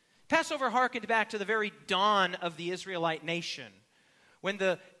deliverance. Passover harkened back to the very dawn of the Israelite nation, when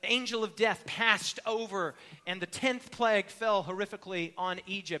the angel of death passed over and the 10th plague fell horrifically on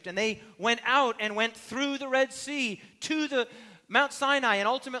Egypt. And they went out and went through the Red Sea to the Mount Sinai and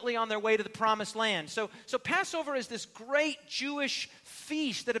ultimately on their way to the Promised Land. So Passover is this great Jewish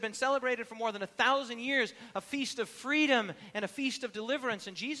feast that had been celebrated for more than 1,000 years, a feast of freedom and a feast of deliverance.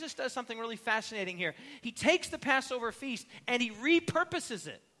 And Jesus does something really fascinating here. He takes the Passover feast and he repurposes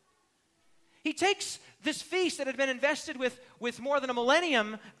it. He takes this feast that had been invested with more than a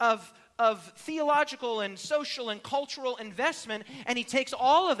millennium of theological and social and cultural investment, and he takes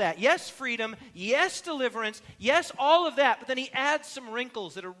all of that, yes, freedom, yes, deliverance, yes, all of that, but then he adds some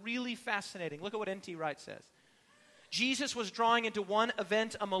wrinkles that are really fascinating. Look at what N.T. Wright says. Jesus was drawing into one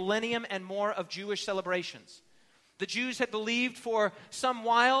event a millennium and more of Jewish celebrations. The Jews had believed for some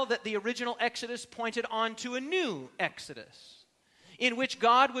while that the original Exodus pointed on to a new Exodus, in which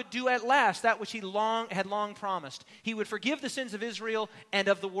God would do at last that which he had long promised. He would forgive the sins of Israel and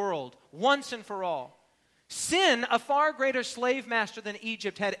of the world, once and for all. Sin, a far greater slave master than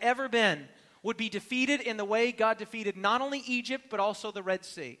Egypt had ever been, would be defeated in the way God defeated not only Egypt, but also the Red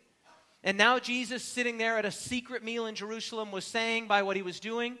Sea. And now Jesus, sitting there at a secret meal in Jerusalem, was saying by what he was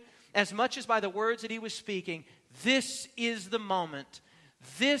doing, as much as by the words that he was speaking, this is the moment,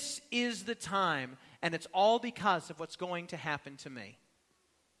 this is the time, and it's all because of what's going to happen to me.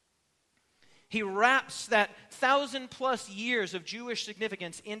 He wraps that 1,000+ years of Jewish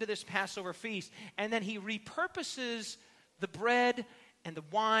significance into this Passover feast, and then he repurposes the bread and the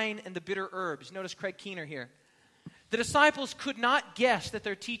wine and the bitter herbs. Notice Craig Keener here. The disciples could not guess that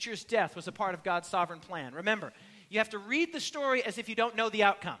their teacher's death was a part of God's sovereign plan. Remember, you have to read the story as if you don't know the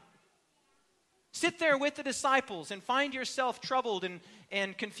outcome. Sit there with the disciples and find yourself troubled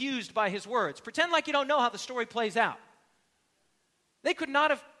and confused by his words. Pretend like you don't know how the story plays out. They could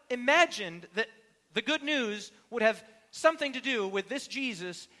not have imagined that the good news would have something to do with this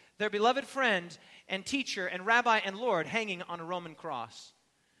Jesus, their beloved friend and teacher and rabbi and Lord, hanging on a Roman cross.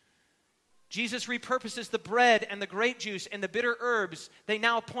 Jesus repurposes the bread and the grape juice and the bitter herbs. They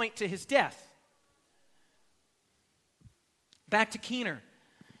now point to his death. Back to Keener.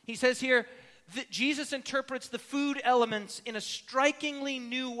 He says here that Jesus interprets the food elements in a strikingly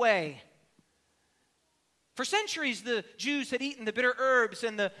new way. For centuries, the Jews had eaten the bitter herbs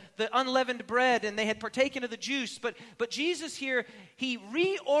and the unleavened bread, and they had partaken of the juice. But Jesus here, he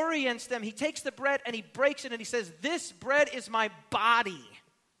reorients them. He takes the bread and he breaks it, and he says, this bread is my body.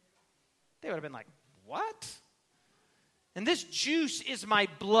 They would have been like, what? And this juice is my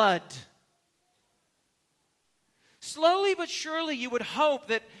blood. Slowly but surely, you would hope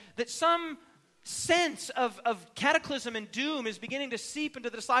that some sense of cataclysm and doom is beginning to seep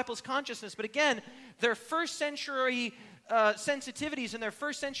into the disciples' consciousness. But again, their first century sensitivities and their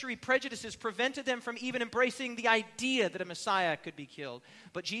first century prejudices prevented them from even embracing the idea that a Messiah could be killed.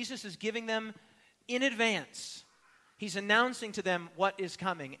 But Jesus is giving them in advance. He's announcing to them what is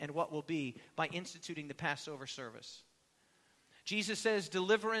coming and what will be by instituting the Passover service. Jesus says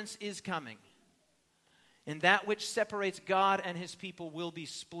deliverance is coming. And that which separates God and his people will be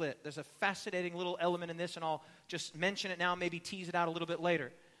split. There's a fascinating little element in this, and I'll just mention it now, maybe tease it out a little bit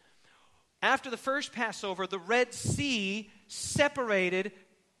later. After the first Passover, the Red Sea separated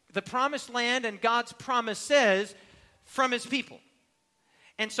the promised land and God's promises from his people.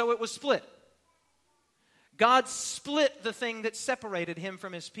 And so it was split. God split the thing that separated him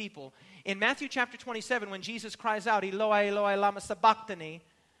from his people. In Matthew chapter 27, when Jesus cries out, Eloi, Eloi, lama sabachthani,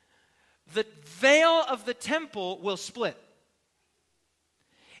 the veil of the temple will split.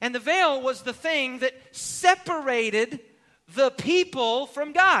 And the veil was the thing that separated the people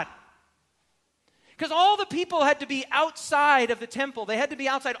from God. Because all the people had to be outside of the temple. They had to be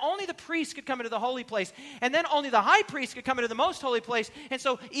outside. Only the priest could come into the holy place. And then only the high priest could come into the most holy place. And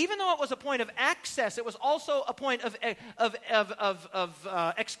so even though it was a point of access, it was also a point of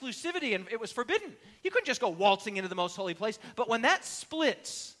exclusivity, and it was forbidden. You couldn't just go waltzing into the most holy place. But when that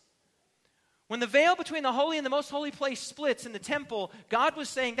splits, when the veil between the holy and the most holy place splits in the temple, God was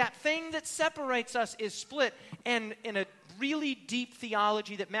saying that thing that separates us is split. And in a really deep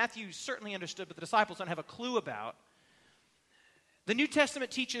theology that Matthew certainly understood, but the disciples don't have a clue about, the New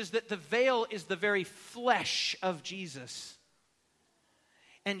Testament teaches that the veil is the very flesh of Jesus.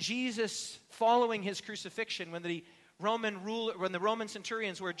 And Jesus, following his crucifixion, when the Roman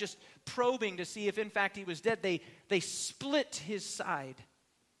centurions were just probing to see if in fact he was dead, they split his side.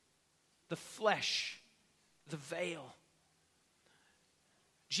 The flesh, the veil.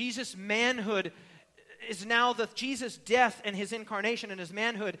 Jesus' manhood is now Jesus' death and his incarnation and his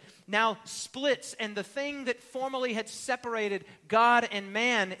manhood now splits, and the thing that formerly had separated God and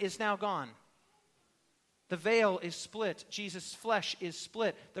man is now gone. The veil is split. Jesus' flesh is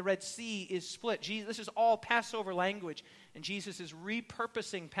split. The Red Sea is split. This is all Passover language, and Jesus is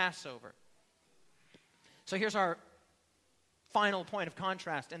repurposing Passover. So here's our final point of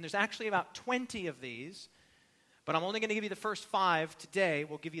contrast, and there's actually about 20 of these, but I'm only going to give you the first 5 today.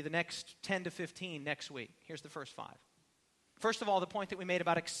 We'll give you the next 10 to 15 next week. Here's the first 5. First of all, the point that we made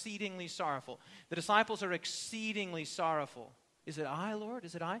about exceedingly sorrowful. The disciples are exceedingly sorrowful. Is it I, Lord?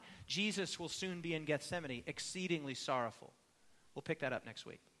 Is it I? Jesus will soon be in Gethsemane, exceedingly sorrowful. We'll pick that up next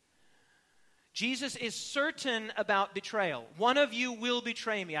week. Jesus is certain about betrayal. One of you will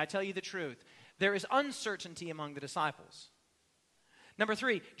betray me. I tell you the truth. There is uncertainty among the disciples. Number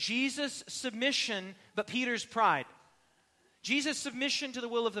 3, Jesus' submission, but Peter's pride. Jesus' submission to the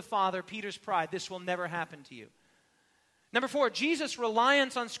will of the Father, Peter's pride. This will never happen to you. Number 4, Jesus'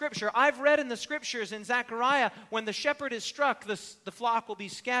 reliance on Scripture. I've read in the Scriptures in Zechariah, when the shepherd is struck, the flock will be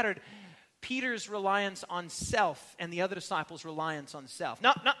scattered. Peter's reliance on self and the other disciples' reliance on self.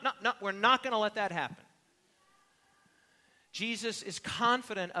 No, we're not going to let that happen. Jesus is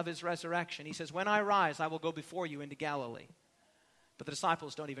confident of his resurrection. He says, when I rise, I will go before you into Galilee. But the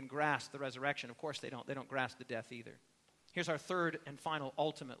disciples don't even grasp the resurrection. Of course they don't. They don't grasp the death either. Here's our third and final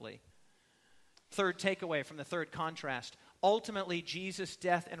ultimately. Third takeaway from the third contrast. Ultimately, Jesus'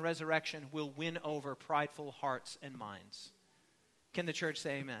 death and resurrection will win over prideful hearts and minds. Can the church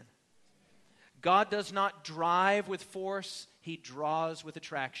say amen? God does not drive with force. He draws with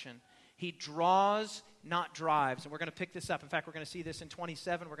attraction. He draws, not drives. And we're going to pick this up. In fact, we're going to see this in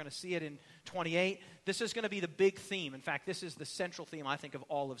 27. We're going to see it in 28. This is going to be the big theme. In fact, this is the central theme, I think, of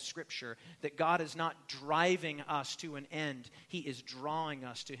all of Scripture, that God is not driving us to an end. He is drawing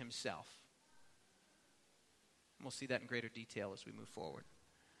us to himself. And we'll see that in greater detail as we move forward.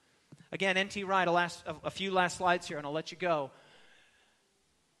 Again, N.T. Wright, a few last slides here, and I'll let you go.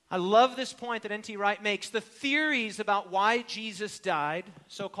 I love this point that N.T. Wright makes. The theories about why Jesus died,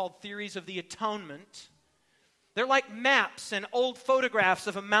 so-called theories of the atonement, they're like maps and old photographs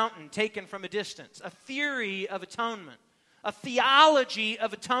of a mountain taken from a distance. A theory of atonement, a theology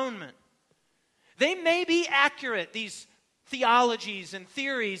of atonement. They may be accurate, these theologies and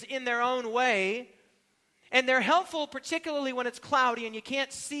theories, in their own way, and they're helpful particularly when it's cloudy and you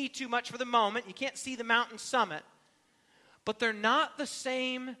can't see too much for the moment. You can't see the mountain summit. But they're not the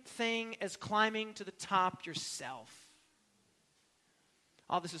same thing as climbing to the top yourself.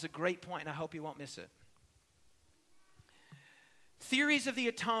 Oh, this is a great point, and I hope you won't miss it. Theories of the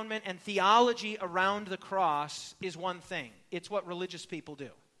atonement and theology around the cross is one thing. It's what religious people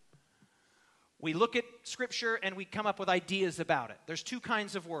do. We look at Scripture and we come up with ideas about it. There's 2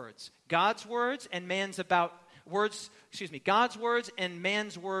 kinds of words. God's words and God's words and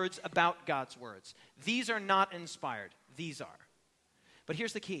man's words about God's words. These are not inspired. These are. But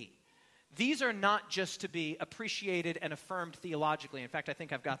here's the key. These are not just to be appreciated and affirmed theologically. In fact, I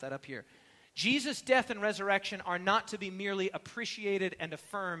think I've got that up here. Jesus' death and resurrection are not to be merely appreciated and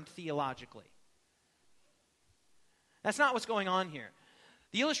affirmed theologically. That's not what's going on here.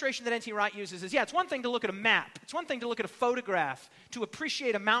 The illustration that N.T. Wright uses is, it's one thing to look at a map. It's one thing to look at a photograph, to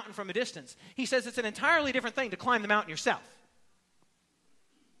appreciate a mountain from a distance. He says it's an entirely different thing to climb the mountain yourself.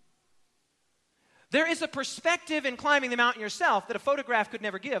 There is a perspective in climbing the mountain yourself that a photograph could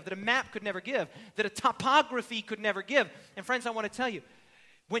never give, that a map could never give, that a topography could never give. And friends, I want to tell you,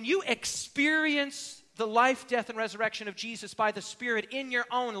 when you experience the life, death, and resurrection of Jesus by the Spirit in your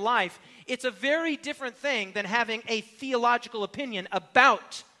own life, it's a very different thing than having a theological opinion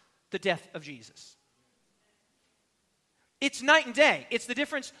about the death of Jesus. It's night and day. It's the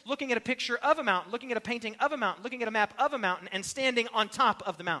difference looking at a picture of a mountain, looking at a painting of a mountain, looking at a map of a mountain, and standing on top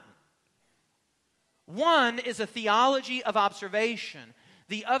of the mountain. One is a theology of observation.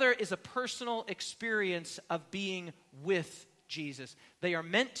 The other is a personal experience of being with Jesus. They are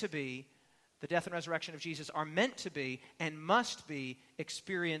meant to be, the death and resurrection of Jesus are meant to be and must be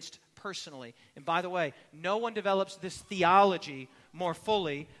experienced personally. And by the way, no one develops this theology more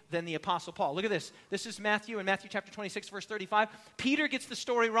fully than the Apostle Paul. Look at this. This is Matthew, in Matthew chapter 26, verse 35. Peter gets the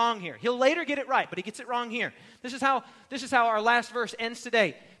story wrong here. He'll later get it right, but he gets it wrong here. This is how our last verse ends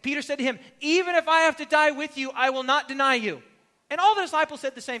today. Peter said to him, "Even if I have to die with you, I will not deny you." And all the disciples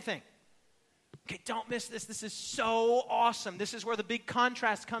said the same thing. Okay, don't miss this. This is so awesome. This is where the big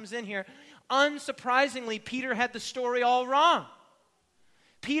contrast comes in here. Unsurprisingly, Peter had the story all wrong.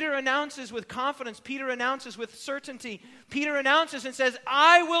 Peter announces with confidence. Peter announces with certainty. Peter announces and says,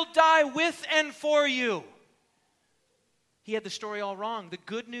 "I will die with and for you." He had the story all wrong. The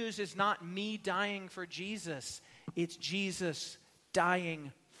good news is not me dying for Jesus. It's Jesus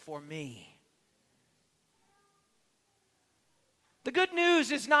dying for me. The good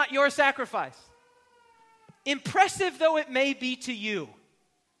news is not your sacrifice. Impressive though it may be to you.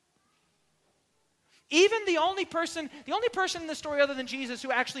 Even the only person in the story other than Jesus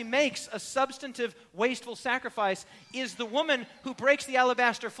who actually makes a substantive, wasteful sacrifice is the woman who breaks the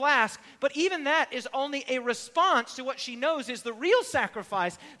alabaster flask. But even that is only a response to what she knows is the real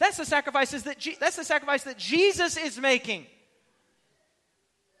sacrifice. That's the sacrifice that Jesus is making.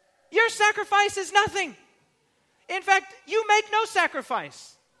 Your sacrifice is nothing. In fact, you make no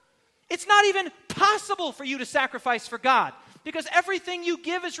sacrifice. It's not even possible for you to sacrifice for God because everything you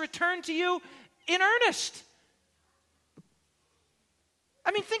give is returned to you in earnest.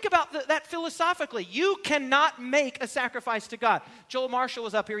 I mean, think about that philosophically. You cannot make a sacrifice to God. Joel Marshall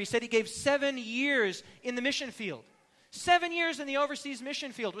was up here. He said he gave 7 years in the mission field. 7 years in the overseas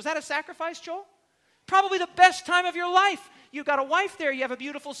mission field. Was that a sacrifice, Joel? Probably the best time of your life. You've got a wife there. You have a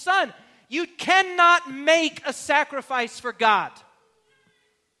beautiful son. You cannot make a sacrifice for God.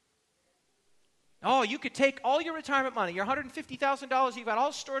 Oh, you could take all your retirement money, your $150,000 you've got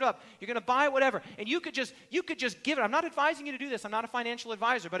all stored up. You're going to buy whatever, and you could just give it. I'm not advising you to do this. I'm not a financial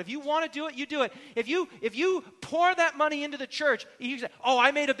advisor, but if you want to do it, you do it. If you pour that money into the church, you say, "Oh, I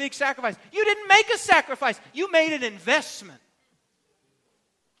made a big sacrifice." You didn't make a sacrifice. You made an investment.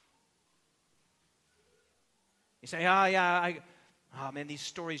 You say, "Oh man, these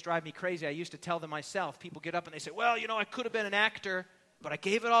stories drive me crazy. I used to tell them myself." People get up and they say, "Well, I could have been an actor, but I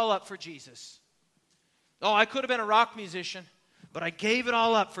gave it all up for Jesus." Oh, I could have been a rock musician, but I gave it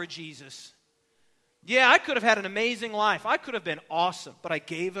all up for Jesus. Yeah, I could have had an amazing life. I could have been awesome, but I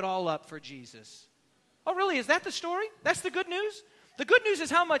gave it all up for Jesus. Oh, really? Is that the story? That's the good news? The good news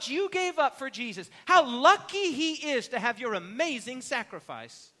is how much you gave up for Jesus. How lucky He is to have your amazing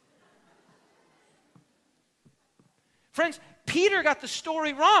sacrifice. Friends, Peter got the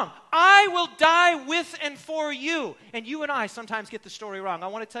story wrong. I will die with and for you. And you and I sometimes get the story wrong. I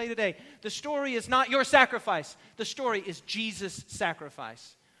want to tell you today, the story is not your sacrifice. The story is Jesus'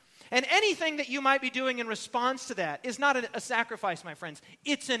 sacrifice. And anything that you might be doing in response to that is not a sacrifice, my friends.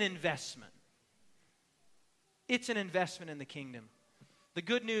 It's an investment. It's an investment in the kingdom. The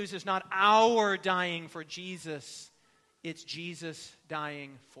good news is not our dying for Jesus. It's Jesus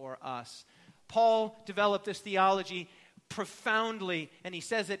dying for us. Paul developed this theology profoundly, and he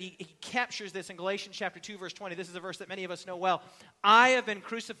says that he captures this in Galatians chapter 2, verse 20. This is a verse that many of us know well. I have been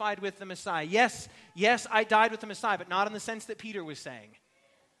crucified with the Messiah. Yes, I died with the Messiah, but not in the sense that Peter was saying.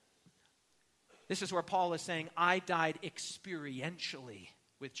 This is where Paul is saying, I died experientially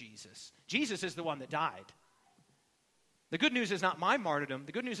with Jesus. Jesus is the one that died. The good news is not my martyrdom.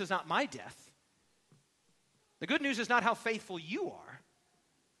 The good news is not my death. The good news is not how faithful you are.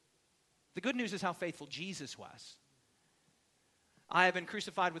 The good news is how faithful Jesus was. I have been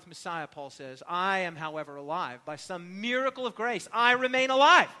crucified with Messiah, Paul says. I am, however, alive. By some miracle of grace, I remain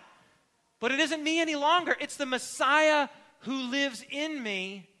alive. But it isn't me any longer. It's the Messiah who lives in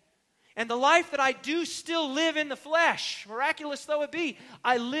me. And the life that I do still live in the flesh, miraculous though it be,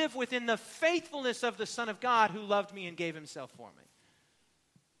 I live within the faithfulness of the Son of God who loved me and gave Himself for me.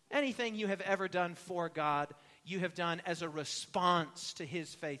 Anything you have ever done for God, you have done as a response to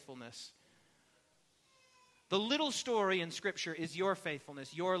His faithfulness. The little story in Scripture is your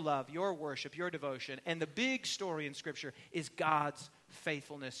faithfulness, your love, your worship, your devotion. And the big story in Scripture is God's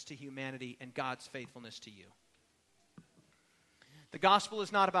faithfulness to humanity and God's faithfulness to you. The gospel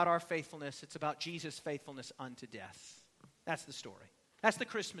is not about our faithfulness. It's about Jesus' faithfulness unto death. That's the story. That's the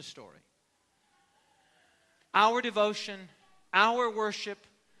Christmas story. Our devotion, our worship,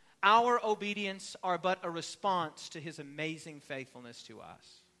 our obedience are but a response to His amazing faithfulness to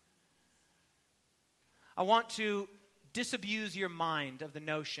us. I want to disabuse your mind of the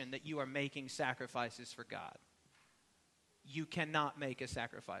notion that you are making sacrifices for God. You cannot make a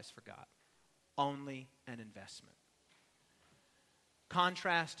sacrifice for God. Only an investment.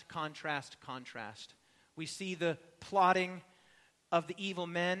 Contrast, contrast, contrast. We see the plotting of the evil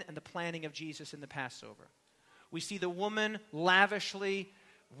men and the planning of Jesus in the Passover. We see the woman lavishly,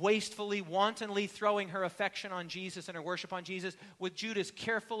 wastefully, wantonly throwing her affection on Jesus and her worship on Jesus, with Judas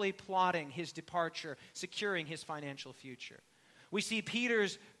carefully plotting His departure, securing his financial future. We see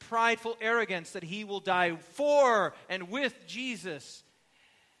Peter's prideful arrogance that he will die for and with Jesus.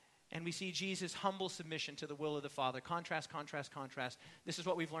 And we see Jesus' humble submission to the will of the Father. Contrast, contrast, contrast. This is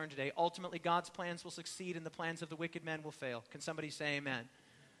what we've learned today. Ultimately, God's plans will succeed and the plans of the wicked men will fail. Can somebody say amen?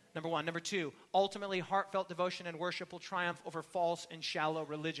 Number one. Number two, ultimately, heartfelt devotion and worship will triumph over false and shallow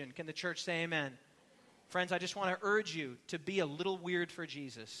religion. Can the church say amen? Friends, I just want to urge you to be a little weird for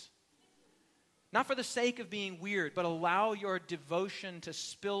Jesus. Not for the sake of being weird, but allow your devotion to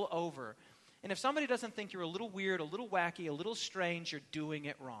spill over. And if somebody doesn't think you're a little weird, a little wacky, a little strange, you're doing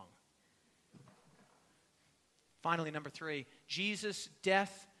it wrong. Finally, number 3,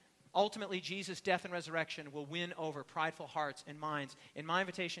 ultimately Jesus' death and resurrection will win over prideful hearts and minds. And my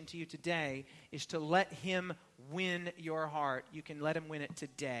invitation to you today is to let him win your heart. You can let him win it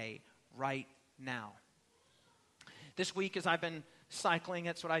today, right now. This week, as I've been cycling,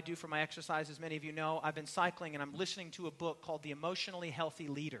 that's what I do for my exercise, as many of you know. I've been cycling and I'm listening to a book called The Emotionally Healthy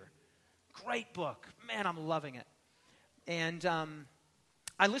Leader. Great book. Man, I'm loving it. And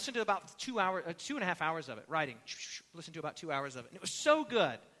I listened to about 2.5 hours of it, writing. Listened to about 2 hours of it. And it was so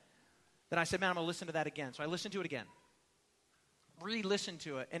good that I said, man, I'm going to listen to that again. So I listened to it again. Re-listened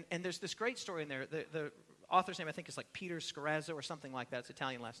to it. And there's this great story in there. The author's name, I think, is like Peter Scarazzo or something like that. It's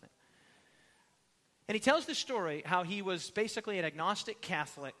Italian last name. And he tells the story how he was basically an agnostic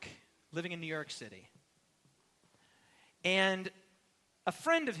Catholic living in New York City. And a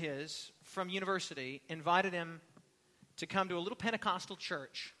friend of his from university invited him to come to a little Pentecostal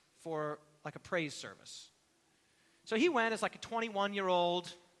church for like a praise service. So he went as like a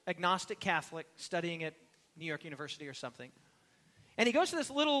 21-year-old agnostic Catholic studying at New York University or something. And he goes to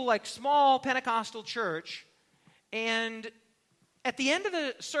this little like small Pentecostal church, and at the end of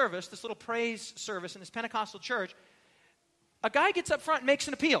the service, this little praise service in this Pentecostal church, a guy gets up front and makes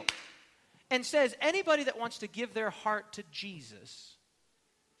an appeal and says, anybody that wants to give their heart to Jesus,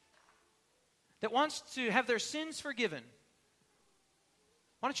 that wants to have their sins forgiven,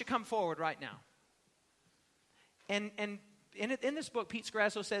 why don't you come forward right now? And in this book, Pete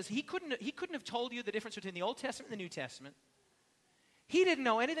Scarazzo says he couldn't have told you the difference between the Old Testament and the New Testament. He didn't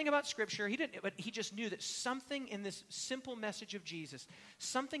know anything about Scripture, but he just knew that something in this simple message of Jesus,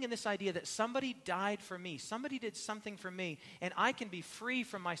 something in this idea that somebody died for me, somebody did something for me, and I can be free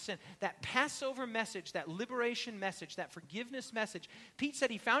from my sin. That Passover message, that liberation message, that forgiveness message, Pete said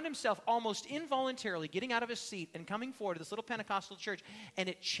he found himself almost involuntarily getting out of his seat and coming forward to this little Pentecostal church, and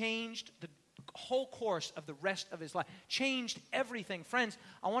it changed the whole course of the rest of his life, changed everything. Friends,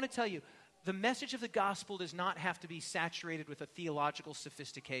 I want to tell you, the message of the gospel does not have to be saturated with a theological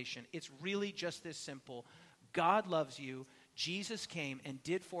sophistication. It's really just this simple. God loves you. Jesus came and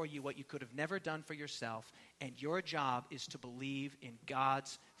did for you what you could have never done for yourself, and your job is to believe in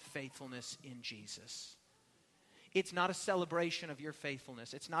God's faithfulness in Jesus. It's not a celebration of your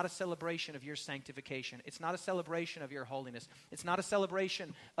faithfulness. It's not a celebration of your sanctification. It's not a celebration of your holiness. It's not a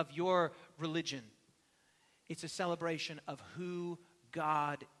celebration of your religion. It's a celebration of who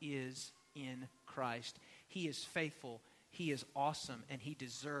God is in Christ. He is faithful, he is awesome, and he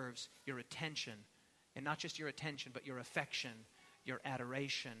deserves your attention. And not just your attention, but your affection, your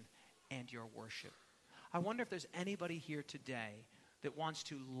adoration, and your worship. I wonder if there's anybody here today that wants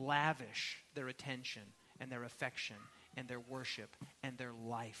to lavish their attention and their affection and their worship and their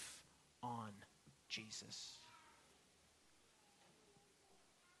life on Jesus.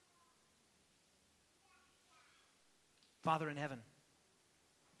 Father in heaven,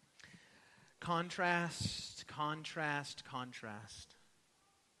 contrast, contrast, contrast.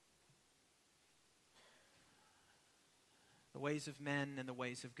 The ways of men and the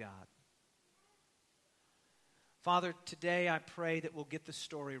ways of God. Father, today I pray that we'll get the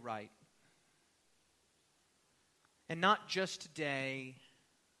story right. And not just today,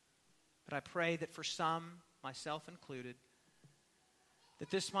 but I pray that for some, myself included, that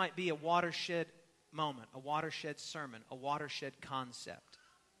this might be a watershed moment, a watershed sermon, a watershed concept.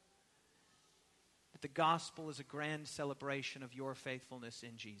 That the gospel is a grand celebration of your faithfulness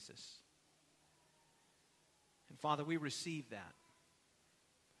in Jesus. And Father, we receive that.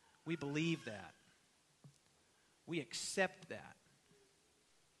 We believe that. We accept that.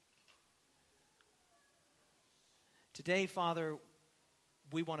 Today, Father,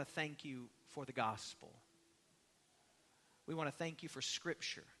 we want to thank you for the gospel. We want to thank you for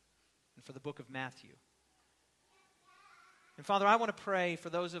Scripture and for the book of Matthew. And Father, I want to pray for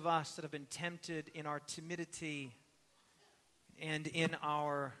those of us that have been tempted in our timidity and in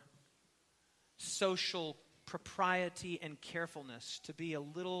our social propriety and carefulness to be a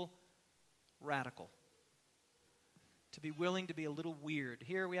little radical, to be willing to be a little weird.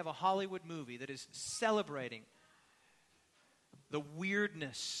 Here we have a Hollywood movie that is celebrating the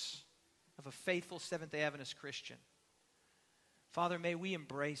weirdness of a faithful Seventh-day Adventist Christian. Father, may we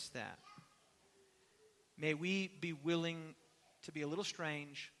embrace that. May we be willing to be a little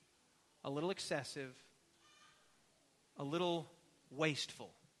strange, a little excessive, a little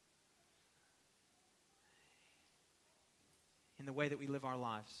wasteful in the way that we live our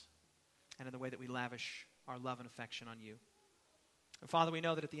lives. and in the way that we lavish our love and affection on you. And Father, we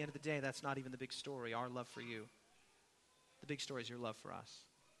know that at the end of the day, that's not even the big story, our love for you. The big story is your love for us.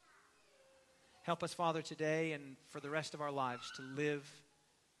 Help us, Father, today and for the rest of our lives to live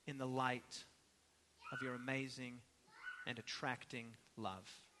in the light of your amazing and attracting love.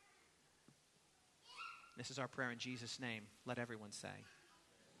 This is our prayer in Jesus' name. Let everyone say,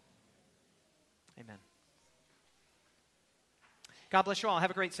 amen. God bless you all. Have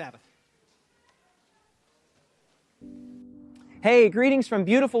a great Sabbath. Hey, greetings from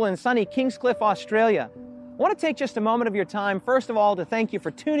beautiful and sunny Kingscliff, Australia. I want to take just a moment of your time, first of all, to thank you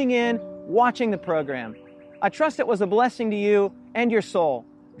for tuning in, watching the program. I trust it was a blessing to you and your soul,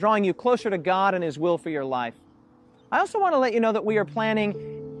 drawing you closer to God and His will for your life. I also want to let you know that we are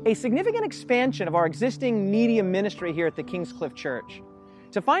planning a significant expansion of our existing media ministry here at the Kingscliff Church.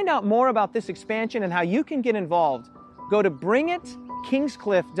 To find out more about this expansion and how you can get involved, go to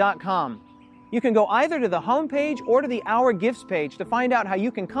bringitkingscliff.com. You can go either to the homepage or to the Our Gifts page to find out how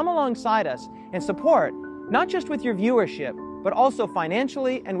you can come alongside us and support, not just with your viewership, but also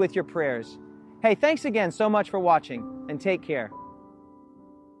financially and with your prayers. Hey, thanks again so much for watching, and take care.